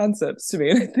new concepts to me,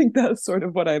 and I think that's sort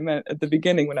of what I meant at the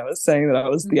beginning when I was saying that I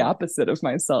was the opposite of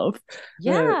myself.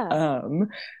 That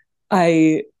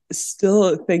I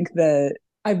still think that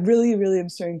I really, really am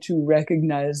starting to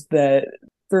recognize that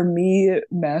for me,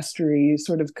 mastery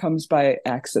sort of comes by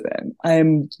accident.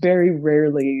 I'm very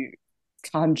rarely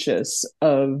conscious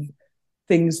of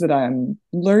things that I'm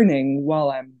learning while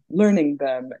I'm learning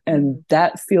them, and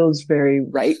that feels very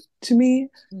right to me.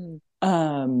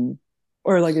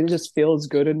 Or like it just feels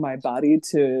good in my body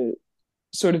to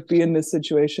sort of be in this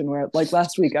situation where like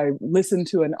last week I listened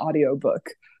to an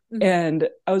audiobook and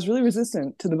I was really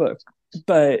resistant to the book,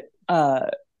 but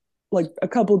like a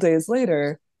couple days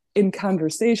later in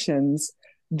conversations,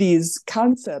 these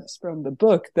concepts from the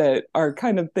book that are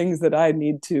kind of things that I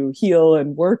need to heal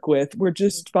and work with were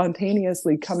just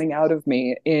spontaneously coming out of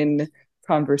me in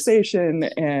conversation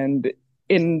and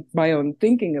in my own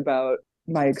thinking about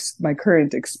my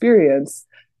current experience.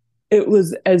 It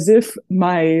was as if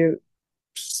my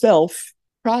self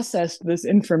processed this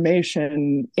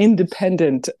information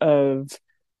independent of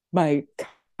my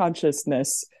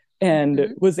consciousness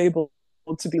and was able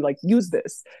to be like, use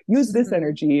this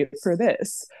energy for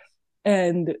this.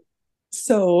 And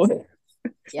so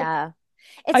yeah,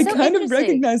 I kind of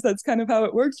recognize that's kind of how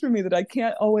it works for me, that I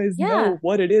can't always know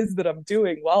what it is that I'm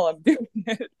doing while I'm doing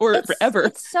it, or forever.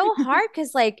 It's so hard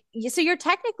because like, so you're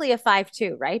technically a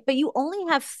 5'2", right? But you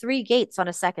only have 3 gates on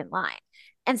a second line.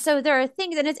 And so there are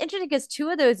things, and it's interesting because 2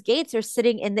 of those gates are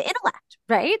sitting in the intellect,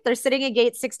 right? They're sitting in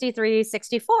gate 63,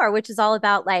 64, which is all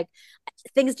about like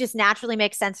things just naturally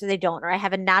make sense or they don't, or I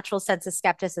have a natural sense of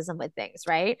skepticism with things,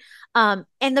 right? And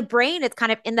the brain is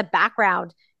kind of in the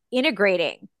background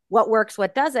integrating what works,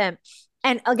 what doesn't.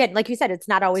 And again, like you said, it's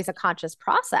not always a conscious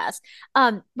process.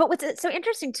 But what's so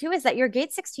interesting too is that your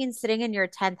gate 16 sitting in your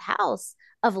 10th house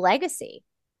of legacy.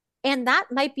 And that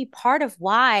might be part of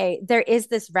why there is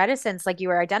this reticence, like you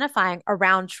were identifying,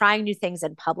 around trying new things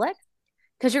in public.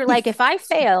 Because you're like, if I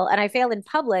fail and I fail in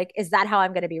public, is that how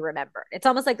I'm going to be remembered? It's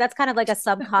almost like that's kind of like a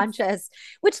subconscious,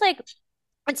 which like,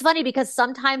 it's funny because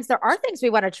sometimes there are things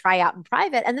we want to try out in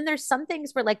private. And then there's some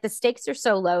things where like the stakes are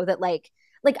so low that like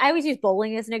I always use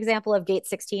bowling as an example of gate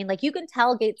 16. Like you can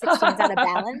tell gate 16 is out of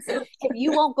balance if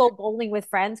you won't go bowling with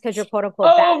friends because you're quote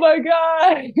unquote bad. Oh my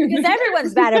God. Because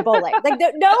everyone's bad at bowling. Like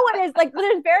no one is like,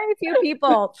 there's very few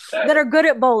people that are good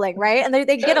at bowling, right? And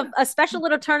they get a special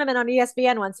little tournament on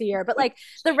ESPN once a year. But like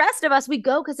the rest of us, we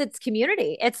go because it's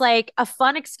community. It's like a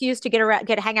fun excuse to get around,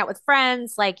 hang out with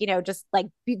friends, like, you know, just like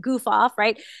goof off,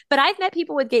 right? But I've met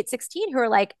people with gate 16 who are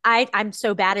like, I'm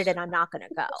so bad at it, I'm not going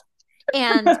to go.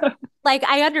 And like,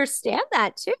 I understand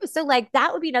that too. So like,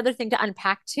 that would be another thing to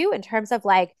unpack too, in terms of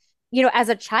like, you know, as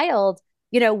a child,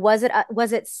 you know, was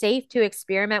it safe to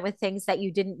experiment with things that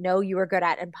you didn't know you were good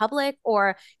at in public?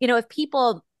 Or, you know, if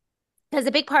people because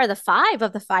a big part of the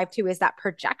 5-2 is that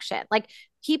projection. Like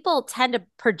people tend to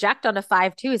project on a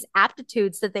 5-2 as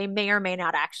aptitudes that they may or may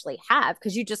not actually have,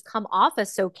 because you just come off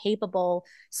as so capable,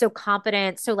 so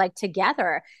competent, so like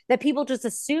together, that people just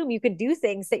assume you can do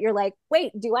things that you're like,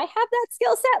 wait, do I have that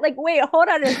skill set? Like, wait, hold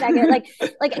on a second. Like,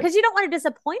 because you don't want to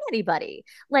disappoint anybody.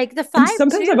 Like the And five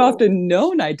sometimes I've two. often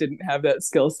known I didn't have that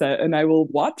skill set, and I will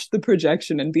watch the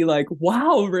projection and be like,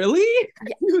 wow, really?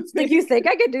 Yeah. You Like, you think think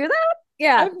I could do that?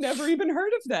 Yeah. I've never even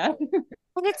heard of that.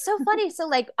 And it's so funny. So,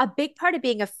 like, a big part of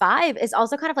being a 5 is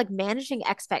also kind of like managing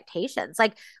expectations,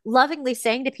 like lovingly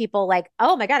saying to people, like,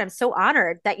 oh my God, I'm so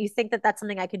honored that you think that that's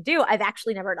something I can do. I've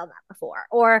actually never done that before.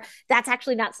 Or that's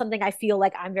actually not something I feel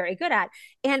like I'm very good at.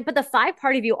 But the 5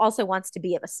 part of you also wants to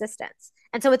be of assistance.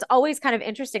 And so it's always kind of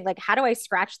interesting. Like, how do I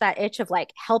scratch that itch of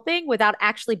like helping without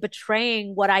actually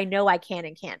betraying what I know I can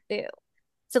and can't do?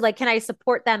 So, like, can I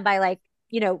support them by like,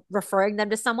 referring them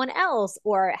to someone else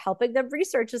or helping them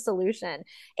research a solution?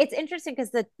 It's interesting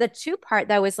because the 2 part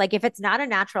though is like, if it's not a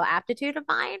natural aptitude of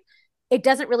mine, it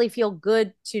doesn't really feel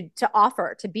good to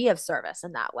offer to be of service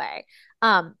in that way.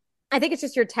 I think it's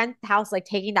just your 10th house, like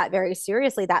taking that very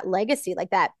seriously, that legacy,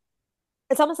 like that.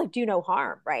 It's almost like do no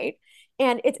harm, right?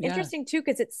 And it's Yeah. interesting too,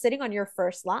 because it's sitting on your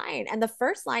first line, and the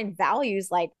first line values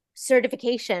like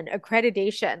certification,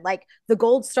 accreditation, like the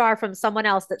gold star from someone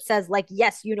else that says like,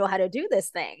 yes, you know how to do this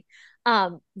thing.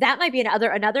 That might be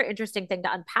another interesting thing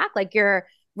to unpack, like your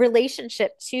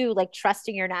relationship to like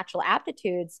trusting your natural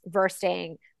aptitudes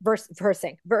versus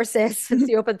it's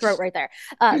the open throat right there,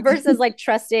 versus like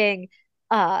trusting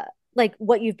like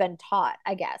what you've been taught,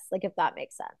 I guess, like if that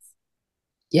makes sense.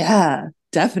 Yeah,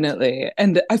 definitely.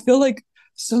 And I feel like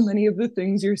so many of the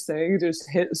things you're saying just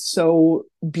hit so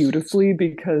beautifully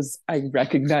because I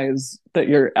recognize that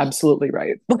you're absolutely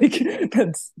right. Like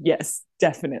that's yes,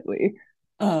 definitely.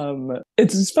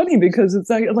 It's just funny because it's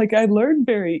like I learn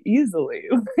very easily.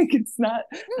 Like it's not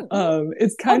Mm-hmm.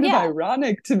 it's Oh kind of yeah.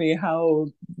 ironic to me how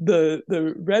the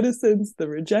reticence, the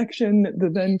rejection, the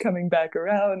then coming back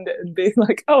around and being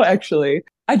like, oh actually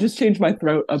I just changed my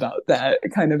throat about that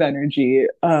kind of energy.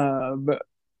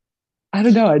 I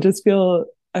don't know.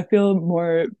 I feel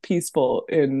more peaceful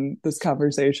in this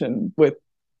conversation with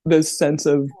this sense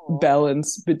of Oh.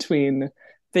 balance between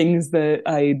things that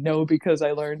I know because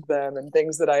I learned them and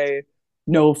things that I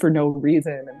know for no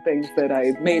reason and things that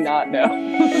I may not know.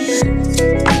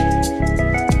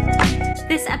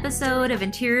 This episode of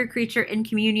Interior Creature in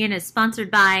Communion is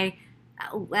sponsored by,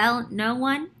 well, no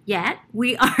one yet.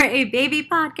 We are a baby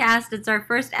podcast. It's our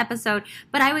first episode,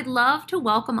 but I would love to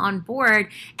welcome on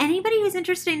board anybody who's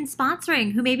interested in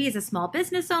sponsoring, who maybe is a small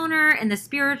business owner in the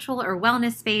spiritual or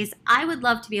wellness space. I would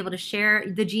love to be able to share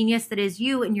the genius that is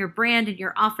you and your brand and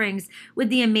your offerings with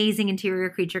the amazing Interior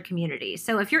Creature community.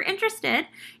 So if you're interested,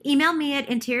 email me at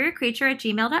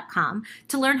interiorcreature@gmail.com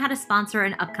to learn how to sponsor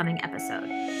an upcoming episode.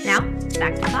 Now,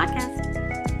 back to the podcast.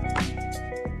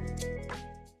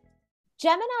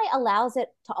 Gemini allows it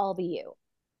to all be you.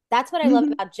 That's what I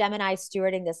love about Gemini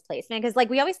stewarding this placement. Because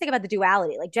like we always think about the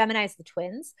duality, like Gemini is the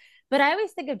twins, but I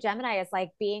always think of Gemini as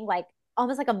like being like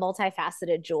almost like a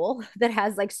multifaceted jewel that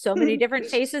has like so many different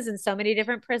faces and so many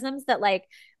different prisms that like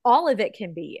all of it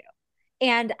can be you.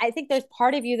 And I think there's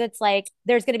part of you that's like,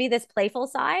 there's going to be this playful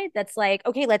side that's like,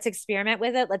 okay, let's experiment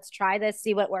with it. Let's try this,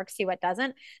 see what works, see what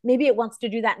doesn't. Maybe it wants to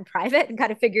do that in private and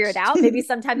kind of figure it out. Maybe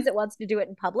sometimes it wants to do it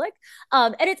in public.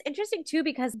 And it's interesting too,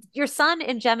 because your sun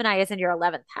in Gemini is in your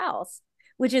 11th house,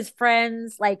 which is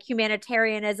friends, like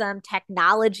humanitarianism,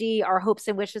 technology, our hopes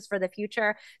and wishes for the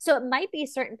future. So it might be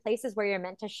certain places where you're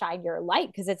meant to shine your light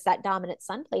because it's that dominant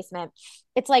sun placement.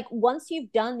 It's like once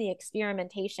you've done the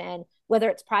experimentation, whether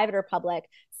it's private or public,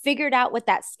 figured out what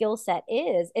that skill set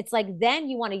is, it's like then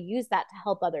you want to use that to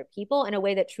help other people in a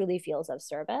way that truly feels of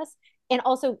service. And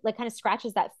also like kind of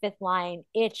scratches that fifth line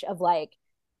itch of like,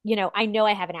 I know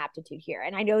I have an aptitude here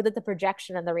and I know that the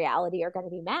projection and the reality are going to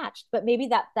be matched, but maybe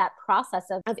that process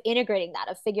of integrating that,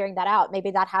 of figuring that out, maybe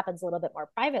that happens a little bit more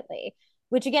privately,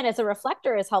 which again, as a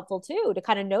reflector is helpful too, to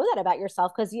kind of know that about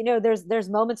yourself. Cause there's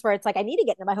moments where it's like, I need to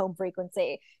get into my home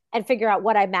frequency and figure out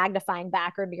what I'm magnifying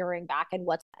back or mirroring back and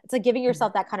it's like giving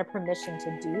yourself that kind of permission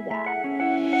to do that.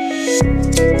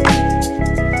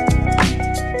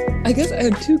 I guess I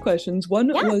had two questions. One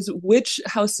Yeah. was, which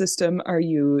house system are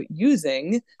you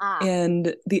using?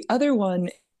 And the other one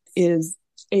is,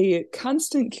 a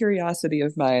constant curiosity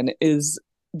of mine is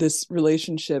this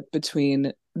relationship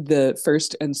between the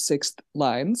first and sixth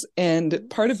lines. And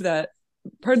part of the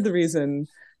reason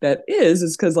that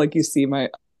is because like you see my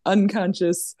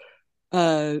unconscious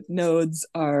nodes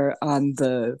are on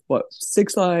the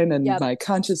 6 line, and Yep. my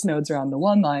conscious nodes are on the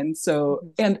 1 line. So,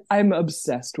 Mhm. and I'm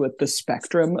obsessed with the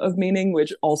spectrum of meaning,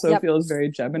 which also Yep. feels very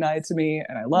Gemini to me,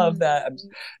 and I love that.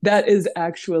 Mhm. That is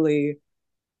actually,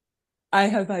 I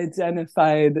have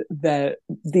identified that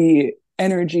the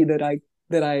energy that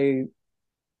I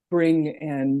bring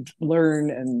and learn,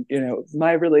 and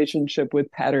my relationship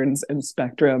with patterns and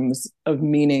spectrums of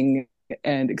meaning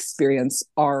and experience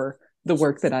are the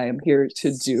work that I am here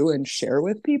to do and share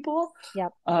with people.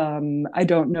 Yep. I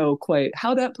don't know quite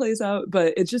how that plays out,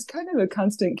 but it's just kind of a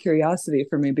constant curiosity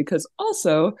for me, because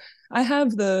also I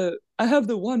have the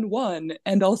 1 1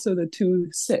 and also the 2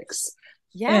 6,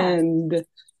 Yeah. and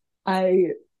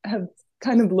I have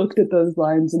kind of looked at those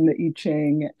lines in the I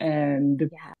Ching,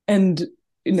 Yeah. and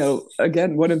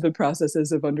again, one of the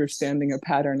processes of understanding a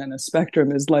pattern and a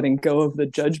spectrum is letting go of the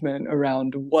judgment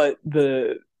around what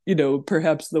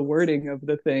perhaps the wording of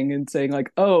the thing, and saying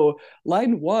like, oh,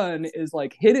 line 1 is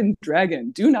like hidden dragon,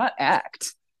 do not act.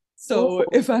 Ooh, So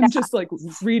if I'm just like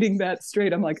reading that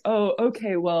straight, I'm like, oh,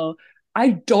 okay, well, I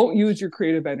don't use your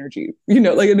creative energy,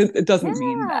 like it doesn't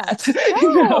mean yeah. that,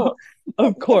 No.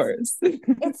 of course.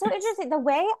 It's so interesting. The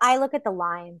way I look at the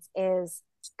lines is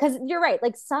because you're right.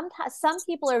 Like some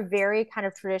people are very kind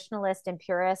of traditionalist and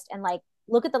purist and like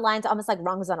look at the lines almost like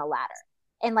rungs on a ladder.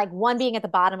 And like one being at the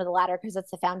bottom of the ladder because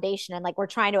it's the foundation, and like we're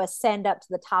trying to ascend up to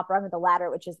the top rung of the ladder,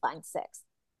 which is line 6.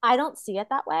 I don't see it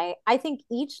that way. I think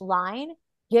each line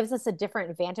gives us a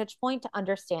different vantage point to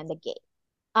understand the gate.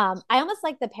 I almost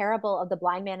like the parable of the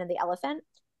blind man and the elephant,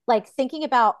 like thinking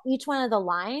about each one of the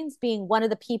lines being one of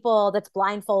the people that's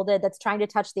blindfolded that's trying to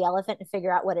touch the elephant and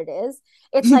figure out what it is.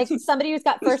 It's like somebody who's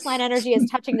got first line energy is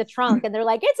touching the trunk and they're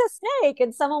like, it's a snake.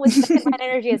 And someone with second line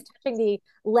energy is touching the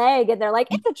leg and they're like,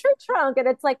 it's a tree trunk. And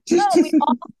it's like, no,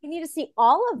 we need to see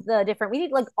all of the different, we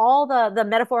need like all the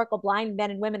metaphorical blind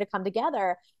men and women to come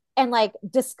together and like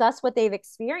discuss what they've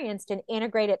experienced and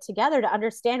integrate it together to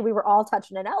understand we were all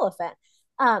touching an elephant.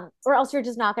 Or else you're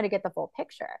just not going to get the full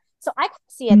picture. So I can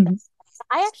see it.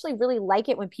 I actually really like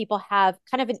it when people have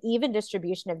kind of an even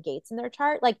distribution of gates in their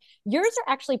chart. Like yours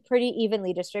are actually pretty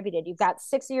evenly distributed. You've got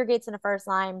 6 of your gates in a first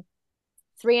line,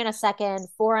 3 in a second,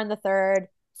 4 on the third,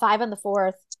 5 on the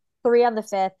fourth, 3 on the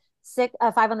fifth, 5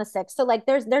 on the sixth. So like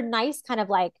they're nice, kind of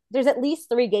like there's at least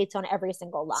 3 gates on every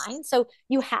single line. So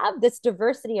you have this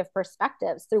diversity of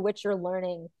perspectives through which you're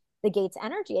learning the gate's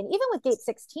energy. And even with gate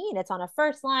 16, it's on a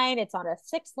first line, it's on a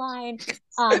sixth line,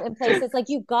 in places like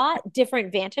you've got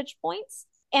different vantage points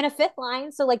and a fifth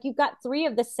line. So like you've got 3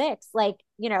 of the 6, like,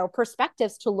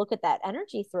 perspectives to look at that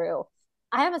energy through.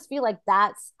 I almost feel like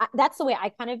that's the way I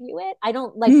kind of view it. I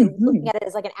don't like looking at it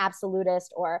as like an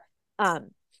absolutist or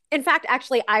in fact,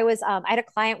 actually I had a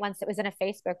client once that was in a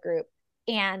Facebook group,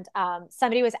 and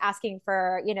somebody was asking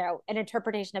for, an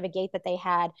interpretation of a gate that they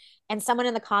had, and someone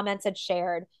in the comments had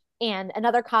shared, and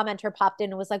another commenter popped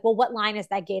in and was like, well, what line is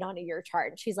that gate on your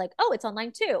chart? And she's like, oh, it's on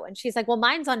line 2. And she's like, well,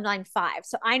 mine's on line 5.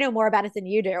 So I know more about it than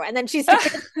you do. And then she's like,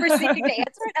 proceeding to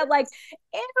answer it. I'm like,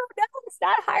 ew, no, it's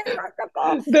not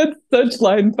hierarchical. That's such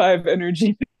line 5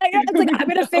 energy. It's like, I'm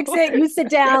gonna fix it. You sit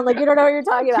down. Like, you don't know what you're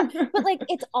talking about. But like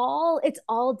it's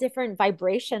all different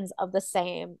vibrations of the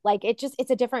same. Like it's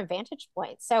a different vantage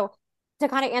point. So to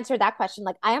kind of answer that question,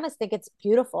 like I almost think it's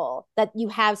beautiful that you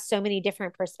have so many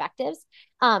different perspectives.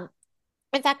 Um,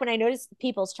 in fact, when I notice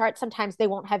people's charts, sometimes they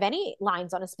won't have any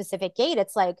lines on a specific gate.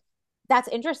 It's like, that's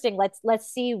interesting.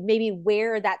 Let's see maybe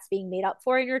where that's being made up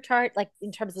for in your chart, like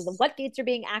in terms of what gates are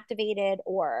being activated,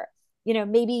 or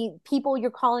maybe people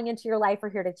you're calling into your life are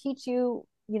here to teach you,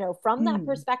 from that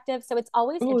perspective. So it's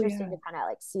always Oh interesting yeah. to kind of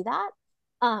like see that.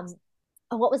 Um,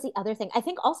 and what was the other thing? I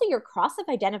think also your cross of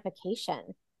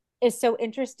identification is so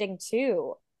interesting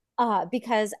too,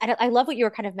 because I love what you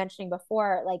were kind of mentioning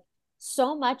before. Like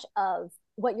so much of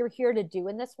what you're here to do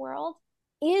in this world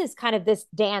is kind of this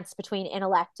dance between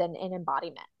intellect and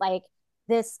embodiment. Like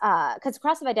this, because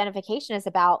cross of identification is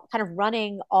about kind of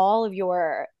running all of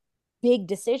your big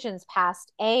decisions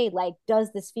past like,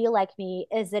 does this feel like me?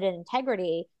 Is it an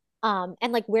integrity?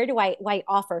 And like, where do I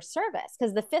offer service?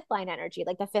 Because the fifth line energy,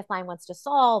 like the fifth line wants to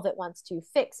solve, it wants to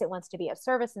fix, it wants to be of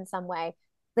service in some way.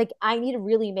 Like I need to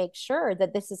really make sure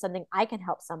that this is something I can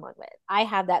help someone with. I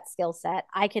have that skill set.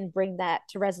 I can bring that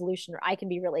to resolution, or I can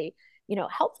be really,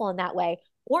 helpful in that way,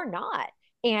 or not.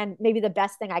 And maybe the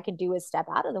best thing I can do is step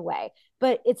out of the way.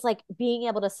 But it's like being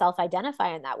able to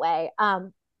self-identify in that way.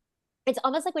 It's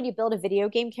almost like when you build a video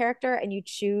game character and you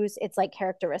choose its like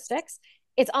characteristics.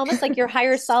 It's almost like your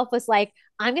higher self was like,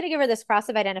 I'm going to give her this cross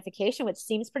of identification, which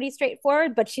seems pretty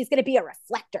straightforward, but she's going to be a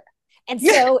reflector. And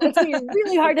Yeah. so it's gonna be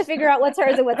really hard to figure out what's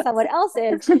hers and what someone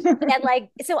else's. And like,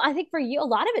 so I think for you, a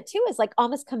lot of it too is like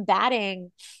almost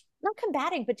combating, not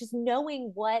combating, but just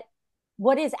knowing what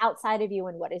is outside of you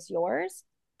and what is yours,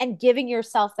 and giving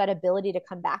yourself that ability to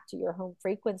come back to your home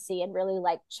frequency and really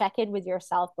like check in with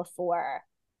yourself before,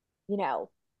 you know,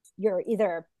 you're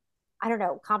either, I don't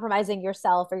know, compromising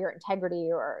yourself or your integrity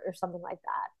or something like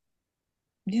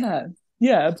that. Yeah.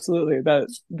 Yeah, absolutely.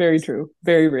 That's very true.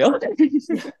 Very real.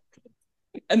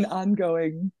 An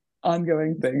ongoing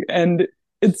thing. And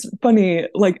it's funny,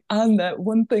 like on that,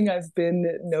 one thing I've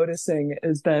been noticing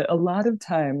is that a lot of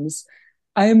times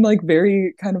I am like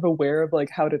very kind of aware of like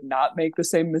how to not make the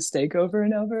same mistake over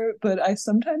and over, but I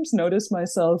sometimes notice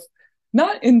myself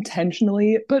not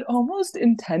intentionally, but almost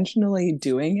intentionally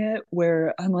doing it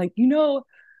where I'm like,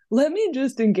 let me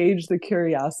just engage the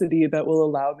curiosity that will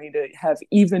allow me to have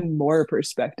even more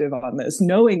perspective on this,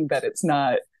 knowing that it's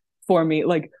not for me,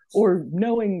 like, or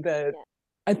knowing that Yeah.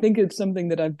 I think it's something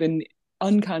that I've been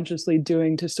unconsciously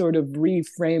doing to sort of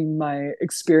reframe my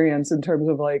experience in terms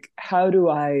of like, how do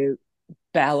I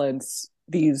balance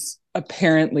these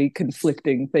apparently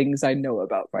conflicting things I know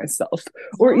about myself?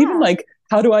 Or even Yeah. like,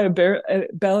 how do I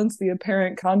balance the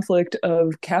apparent conflict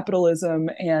of capitalism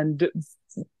and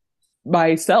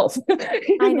myself? I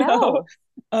you know?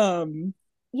 know. Um,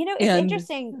 It's and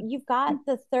interesting. You've got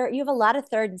you have a lot of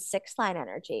third and sixth line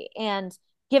energy. And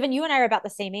given you and I are about the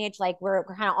same age, like we're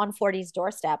kind of on 40's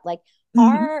doorstep, like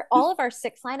mhm, all of our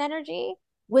sixth line energy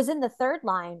was in the third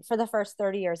line for the first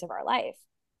 30 years of our life.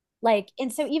 Like,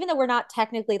 and so even though we're not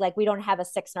technically like we don't have a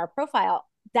six in our profile,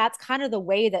 that's kind of the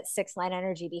way that six line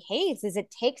energy behaves, is it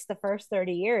takes the first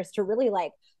 30 years to really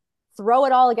like throw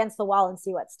it all against the wall and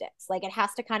see what sticks. Like it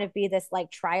has to kind of be this like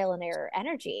trial and error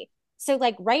energy. So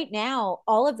like right now,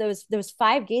 all of those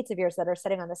five gates of yours that are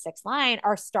sitting on the sixth line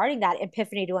are starting that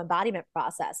epiphany to embodiment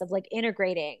process of like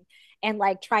integrating and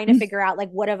like trying to figure out like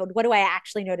what do I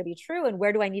actually know to be true and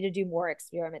where do I need to do more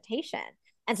experimentation.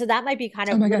 And so that might be kind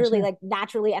oh of my gosh, literally yeah. like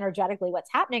naturally energetically what's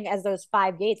happening as those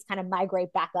five gates kind of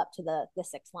migrate back up to the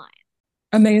sixth line.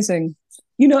 Amazing.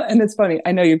 And it's funny.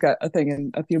 I know you've got a thing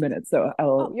in a few minutes, so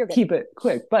Oh, I'll you're good. keep it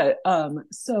quick. But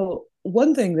so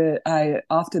one thing that I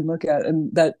often look at,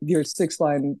 and that your six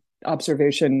line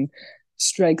observation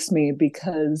strikes me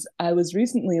because I was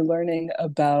recently learning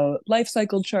about life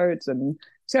cycle charts and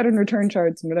Saturn return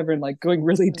charts and whatever, and like going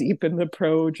really deep in the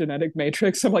pro genetic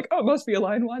matrix. I'm like, oh, it must be a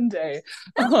line one day.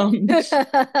 But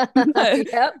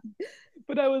Yep.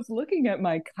 but I was looking at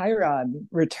my Chiron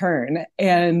return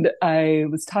and I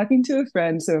was talking to a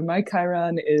friend. So my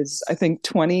Chiron is, I think,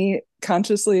 20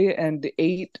 consciously and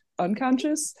 8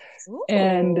 unconscious.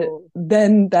 And Ooh.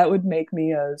 then that would make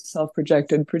me a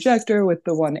self-projected projector with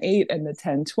the 1/8 and the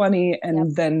 10/20. Yep.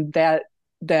 And then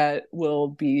that will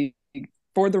be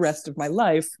for the rest of my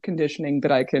life conditioning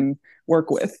that I can work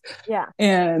with. Yeah.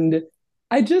 And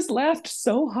I just laughed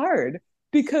so hard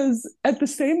because at the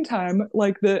same time,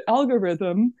 like the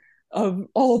algorithm of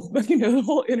all, the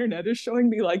whole internet is showing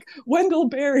me like Wendell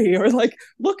Berry or like,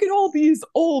 look at all these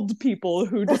old people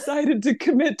who decided to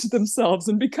commit to themselves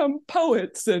and become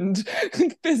poets and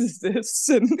physicists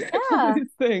and all Yeah.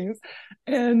 these things.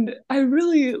 And I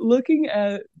really, looking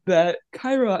at those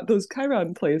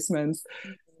Chiron placements,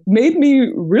 made me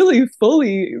really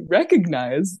fully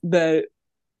recognize that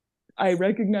I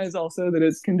recognize also that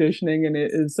it's conditioning and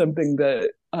it is something that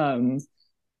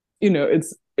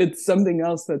it's something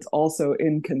else that's also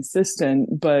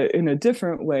inconsistent, but in a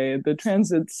different way. The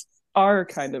transits are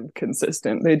kind of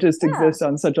consistent. They just Yeah. exist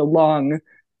on such a long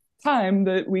time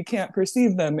that we can't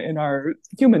perceive them in our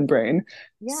human brain.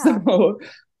 Yeah. So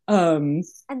um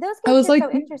And those I gates was are like,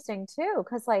 so interesting too,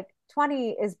 because like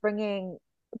 20 is bringing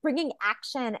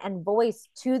action and voice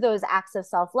to those acts of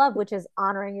self-love, which is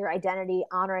honoring your identity,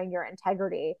 honoring your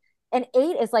integrity. And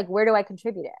 8 is like, where do I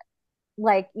contribute it?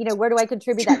 Like, where do I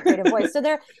contribute that creative voice? So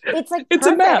it's like it's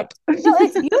a map. perfect. No,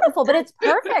 it's beautiful, but it's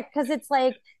perfect because it's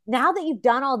like now that you've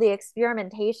done all the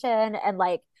experimentation and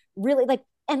like really like,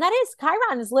 and that is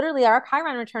Chiron is literally our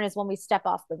Chiron return is when we step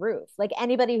off the roof. Like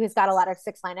anybody who's got a lot of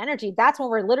six line energy, that's when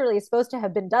we're literally supposed to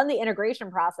have been done the integration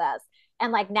process.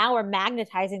 And like now we're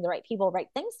magnetizing the right people, right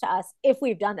things to us if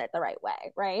we've done it the right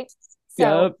way. Right.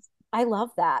 So Yep. I love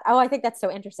that. Oh, I think that's so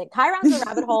interesting. Chiron's a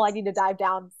rabbit hole I need to dive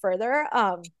down further.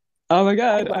 Oh my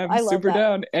God, I'm I love super that.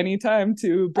 down anytime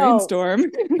to Oh, brainstorm.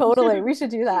 totally. We should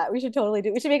do that. We should totally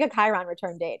do. We should make a Chiron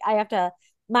return date. I have to.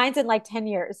 Mine's in like 10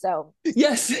 years, so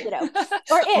Yes. you know,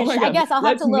 or Oh ish. my I God, guess I'll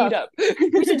have let's to meet look. up.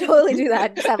 We should totally do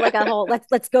that. Just have like a whole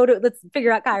let's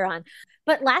figure out Chiron.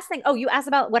 But last thing, oh, you asked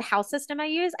about what house system I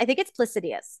use. I think it's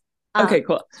Placidius. Okay, Um,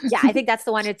 cool. yeah, I think that's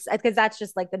the one. It's because that's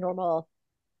just like the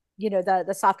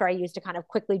the software I use to kind of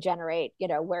quickly generate,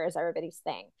 where is everybody's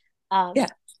thing. Um, Yeah.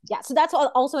 yeah, so that's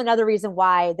also another reason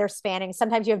why they're spanning.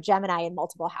 Sometimes you have Gemini in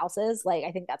multiple houses. Like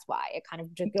I think that's why it kind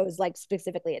of just goes like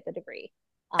specifically at the degree.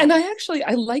 And Um,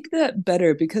 I like that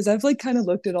better because I've like kind of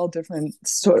looked at all different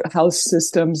sort of house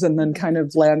systems and then mhm, kind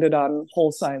of landed on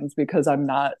whole signs because I'm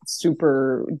not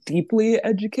super deeply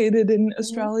educated in mhm.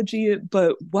 astrology.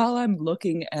 But while I'm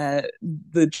looking at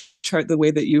the chart the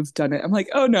way that you've done it, I'm like,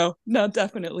 oh no, no,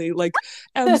 definitely. Like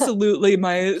absolutely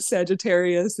my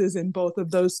Sagittarius is in both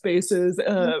of those spaces.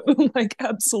 Mhm. Like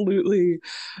absolutely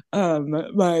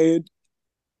my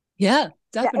yeah,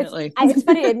 Yeah, it's definitely. it's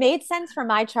funny. It made sense for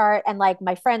my chart and like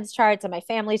my friends' charts and my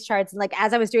family's charts. And like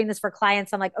as I was doing this for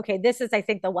clients, I'm like, okay, this is I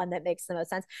think the one that makes the most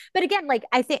sense. But again, like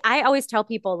I think I always tell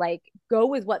people like go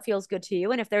with what feels good to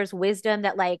you. And if there's wisdom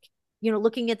that like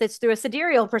looking at this through a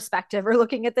sidereal perspective or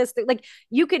looking at this like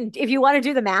you can if you want to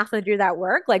do the math and do that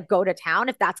work, like go to town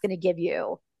if that's going to give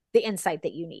you the insight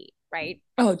that you need, right?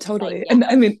 Oh, Like totally. yeah, And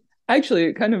I mean,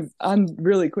 actually, kind of on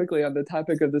really quickly on the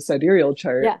topic of the sidereal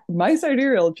chart, yeah, my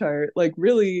sidereal chart, like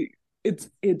really, it's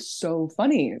so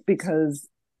funny because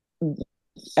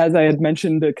as I had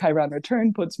mentioned, the Chiron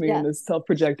return puts me in yeah. this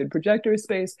self-projected projector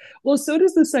space. Well, so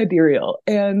does the sidereal.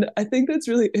 And I think that's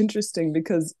really interesting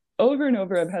because over and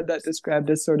over I've had that described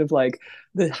as sort of like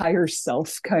the higher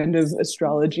self kind of Mhm.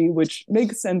 astrology, which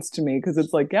makes sense to me because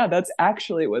it's like, yeah, that's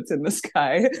actually what's in the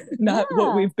sky, not what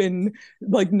Yeah. we've been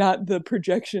like, not the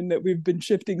projection that we've been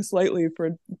shifting slightly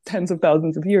for tens of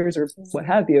thousands of years or what Mhm.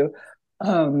 have you.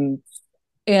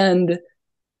 And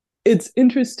it's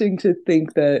interesting to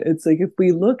think that it's like if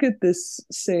we look at this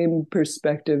same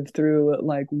perspective through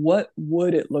like what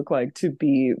would it look like to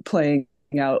be playing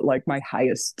out like my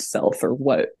highest self or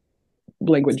what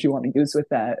language you want to use with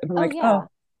that, and I'm Oh like, oh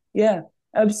yeah. yeah,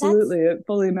 That's absolutely, it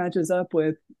fully matches up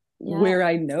with yeah. where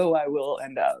I know I will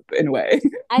end up in a way.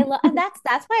 I love, and that's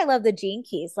why I love the gene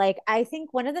keys. Like, I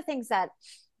think one of the things that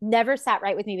never sat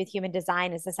right with me with human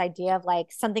design is this idea of like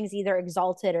something's either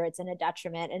exalted or it's in a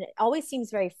detriment, and it always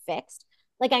seems very fixed.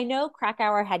 Like, I know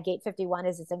Krakauer had Gate 51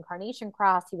 as his incarnation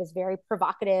cross. He was very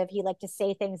provocative. He liked to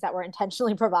say things that were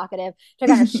intentionally provocative to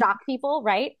kind of shock people,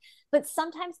 right? But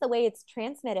sometimes the way it's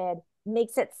transmitted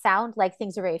makes it sound like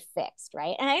things are very fixed,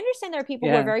 right? And I understand there are people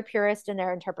who are Yeah. very purist in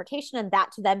their interpretation, and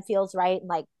that to them feels right and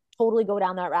like totally go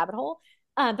down that rabbit hole.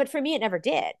 But for me, it never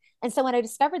did. And so when I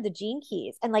discovered the gene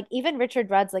keys and like even Richard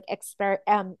Rudd's like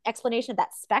explanation of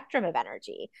that spectrum of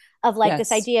energy of like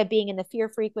this Yes. idea of being in the fear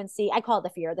frequency, I call it the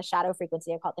fear, the shadow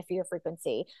frequency, I call it the fear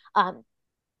frequency, um,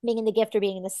 being in the gift or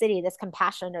being in the city, this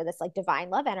compassion or this like divine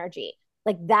love energy.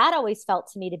 Like that always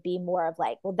felt to me to be more of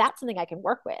like, well, that's something I can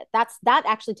work with. That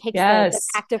actually takes the Yes.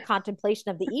 active contemplation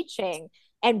of the I Ching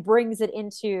and brings it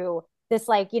into this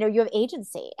like you have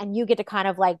agency and you get to kind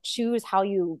of like choose how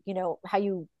you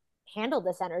handle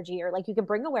this energy or like you can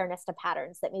bring awareness to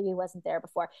patterns that maybe wasn't there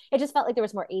before. It just felt like there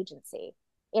was more agency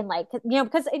in like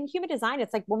because in human design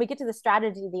it's like when we get to the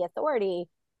strategy, the authority,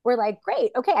 we're like,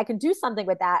 great, okay, I can do something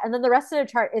with that. And then the rest of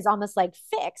the chart is almost like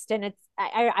fixed. And it's,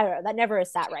 I don't know, that never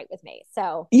has sat right with me.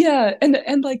 So, Yeah,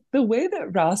 and like the way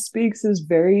that Ross speaks is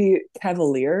very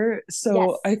cavalier.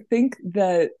 So yes. I think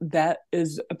that that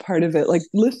is a part of it. Like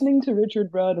listening to Richard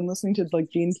Rudd and listening to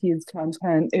like Gene Keys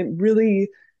content, it really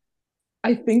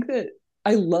I think that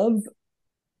I love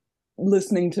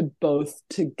listening to both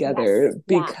Yes. together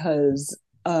Yeah. because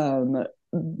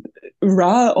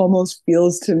Ra almost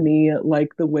feels to me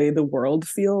like the way the world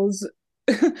feels.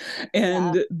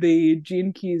 Yeah. And the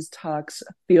Gene Keys talks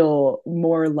feel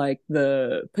more like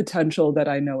the potential that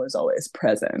I know is always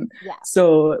present. Yeah.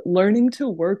 So learning to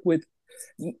work with,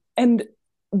 and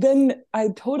then I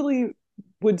totally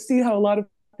would see how a lot of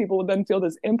people would then feel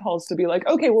this impulse to be like,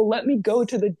 okay, well, let me go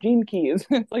to the gene keys.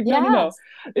 It's like, no, no, Yeah. no.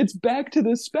 It's back to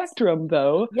the spectrum,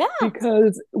 though, Yeah.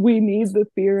 because we need the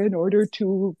fear in order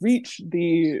to reach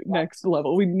the Yep. next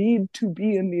level. We need to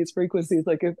be in these frequencies.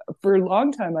 Like, if for a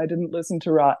long time I didn't listen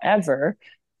to Ra ever,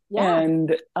 Yeah.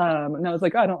 and I was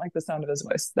like, oh, I don't like the sound of his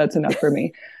voice. That's enough for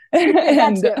me.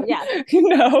 That And too. Yeah. you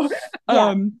know,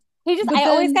 Yeah. but I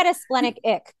always then got a splenic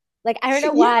ick. Like, I don't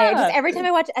know why. I just, yeah, every time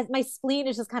I watch, as my spleen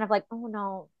is just kind of like, oh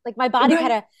no, like my body kind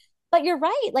right. of, but you're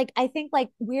right. Like, I think like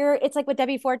it's like what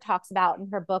Debbie Ford talks about in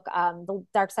her book, The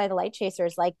Dark Side of the Light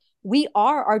Chasers. Like, we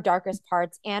are our darkest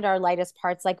parts and our lightest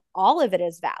parts. Like, all of it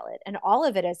is valid and all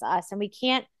of it is us. And we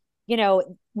can't,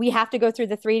 we have to go through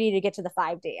the 3D to get to the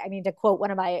 5D. I mean, to quote one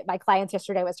of my clients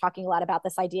yesterday was talking a lot about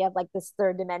this idea of like this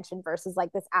third dimension versus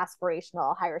like this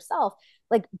aspirational higher self.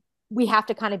 Like we have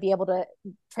to kind of be able to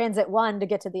transit one to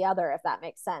get to the other, if that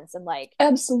makes sense. And like,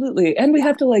 Absolutely. And we yeah,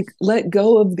 have to like let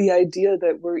go of the idea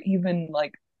that we're even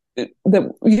like that,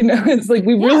 you know, it's like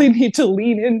we Yeah. really need to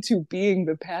lean into being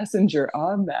the passenger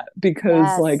on that,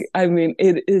 because like, Yes. I mean,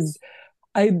 it is,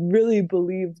 I really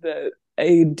believe that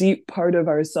a deep part of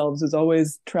ourselves is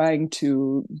always trying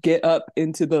to get up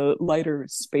into the lighter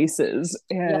spaces.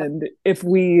 Yep. And if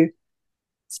we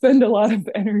spend a lot of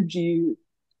energy,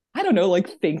 I don't know, like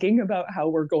thinking about how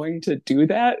we're going to do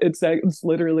that, it's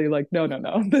literally like, no, no,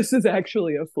 no. This is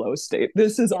actually a flow state.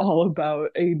 This is Yep. all about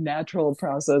a natural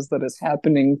process that is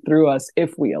happening through us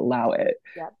if we allow it.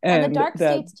 Yep. And the And dark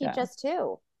that, states teach yeah, us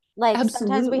too. Like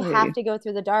sometimes we have absolutely. to go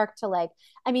through the dark to like,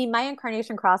 I mean, my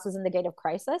incarnation cross is in the gate of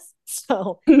crisis.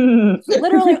 So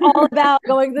literally all about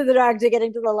going through the dark to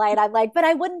getting to the light. I'm like, but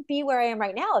I wouldn't be where I am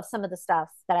right now if some of the stuff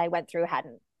that I went through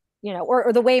hadn't,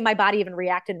 or the way my body even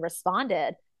reacted and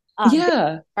responded.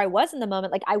 Yeah. If I was in the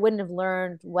moment, like I wouldn't have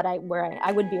learned I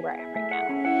wouldn't be where I am right now.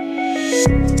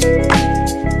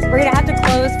 We're gonna have to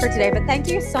close for today, but thank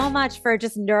you so much for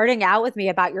just nerding out with me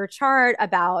about your chart,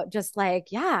 about just like,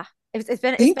 yeah, it's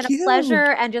been Thank a you.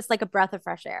 pleasure and just like a breath of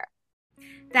fresh air.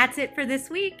 That's it for this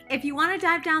week. If you want to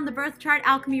dive down the birth chart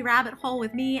alchemy rabbit hole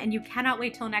with me and you cannot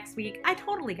wait till next week, I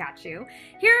totally got you.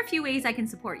 Here are a few ways I can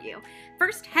support you.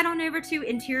 First, head on over to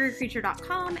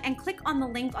interiorcreature.com and click on the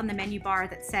link on the menu bar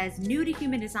that says New to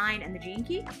Human Design and the Gene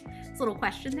Key. It's a little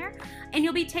question there. And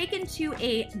you'll be taken to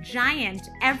a giant,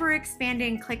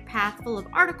 ever-expanding click path full of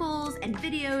articles and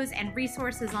videos and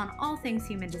resources on all things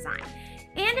human design.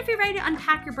 And if you're ready to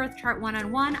unpack your birth chart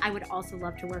one-on-one, I would also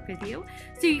love to work with you.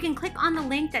 So you can click on the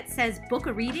link that says book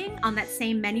a reading on that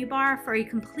same menu bar for a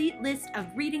complete list of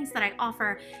readings that I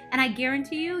offer. And I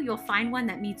guarantee you'll find one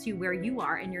that meets you where you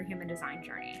are in your human design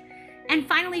journey. And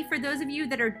finally, for those of you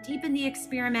that are deep in the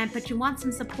experiment, but you want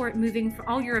some support moving for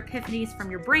all your epiphanies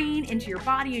from your brain into your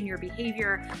body and your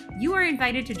behavior, you are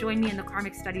invited to join me in the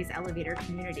Karmic Studies Elevator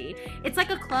community. It's like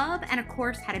a club and a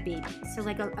course had a baby. So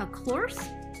like a course,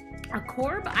 a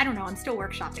corb? I don't know. I'm still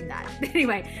workshopping that.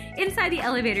 Anyway, inside the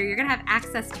elevator, you're going to have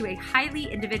access to a highly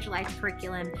individualized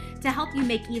curriculum to help you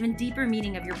make even deeper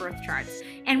meaning of your birth charts.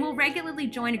 And we'll regularly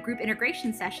join group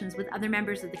integration sessions with other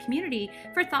members of the community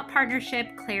for thought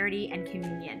partnership, clarity, and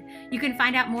communion. You can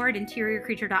find out more at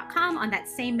interiorcreature.com on that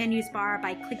same menus bar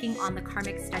by clicking on the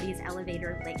Karmic Studies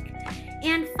Elevator link.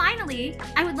 And finally,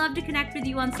 I would love to connect with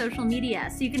you on social media.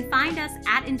 So you can find us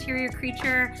at Interior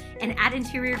Creature and at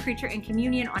Interior Creature and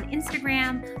Communion on Instagram.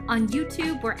 On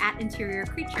YouTube, we're at Interior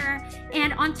Creature.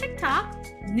 And on TikTok,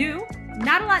 new,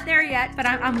 not a lot there yet, but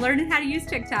I'm learning how to use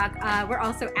TikTok. We're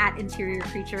also at Interior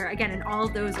Creature. Again, and all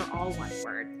of those are all one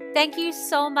word. Thank you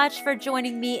so much for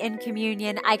joining me in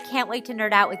communion. I can't wait to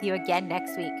nerd out with you again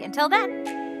next week. Until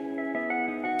then.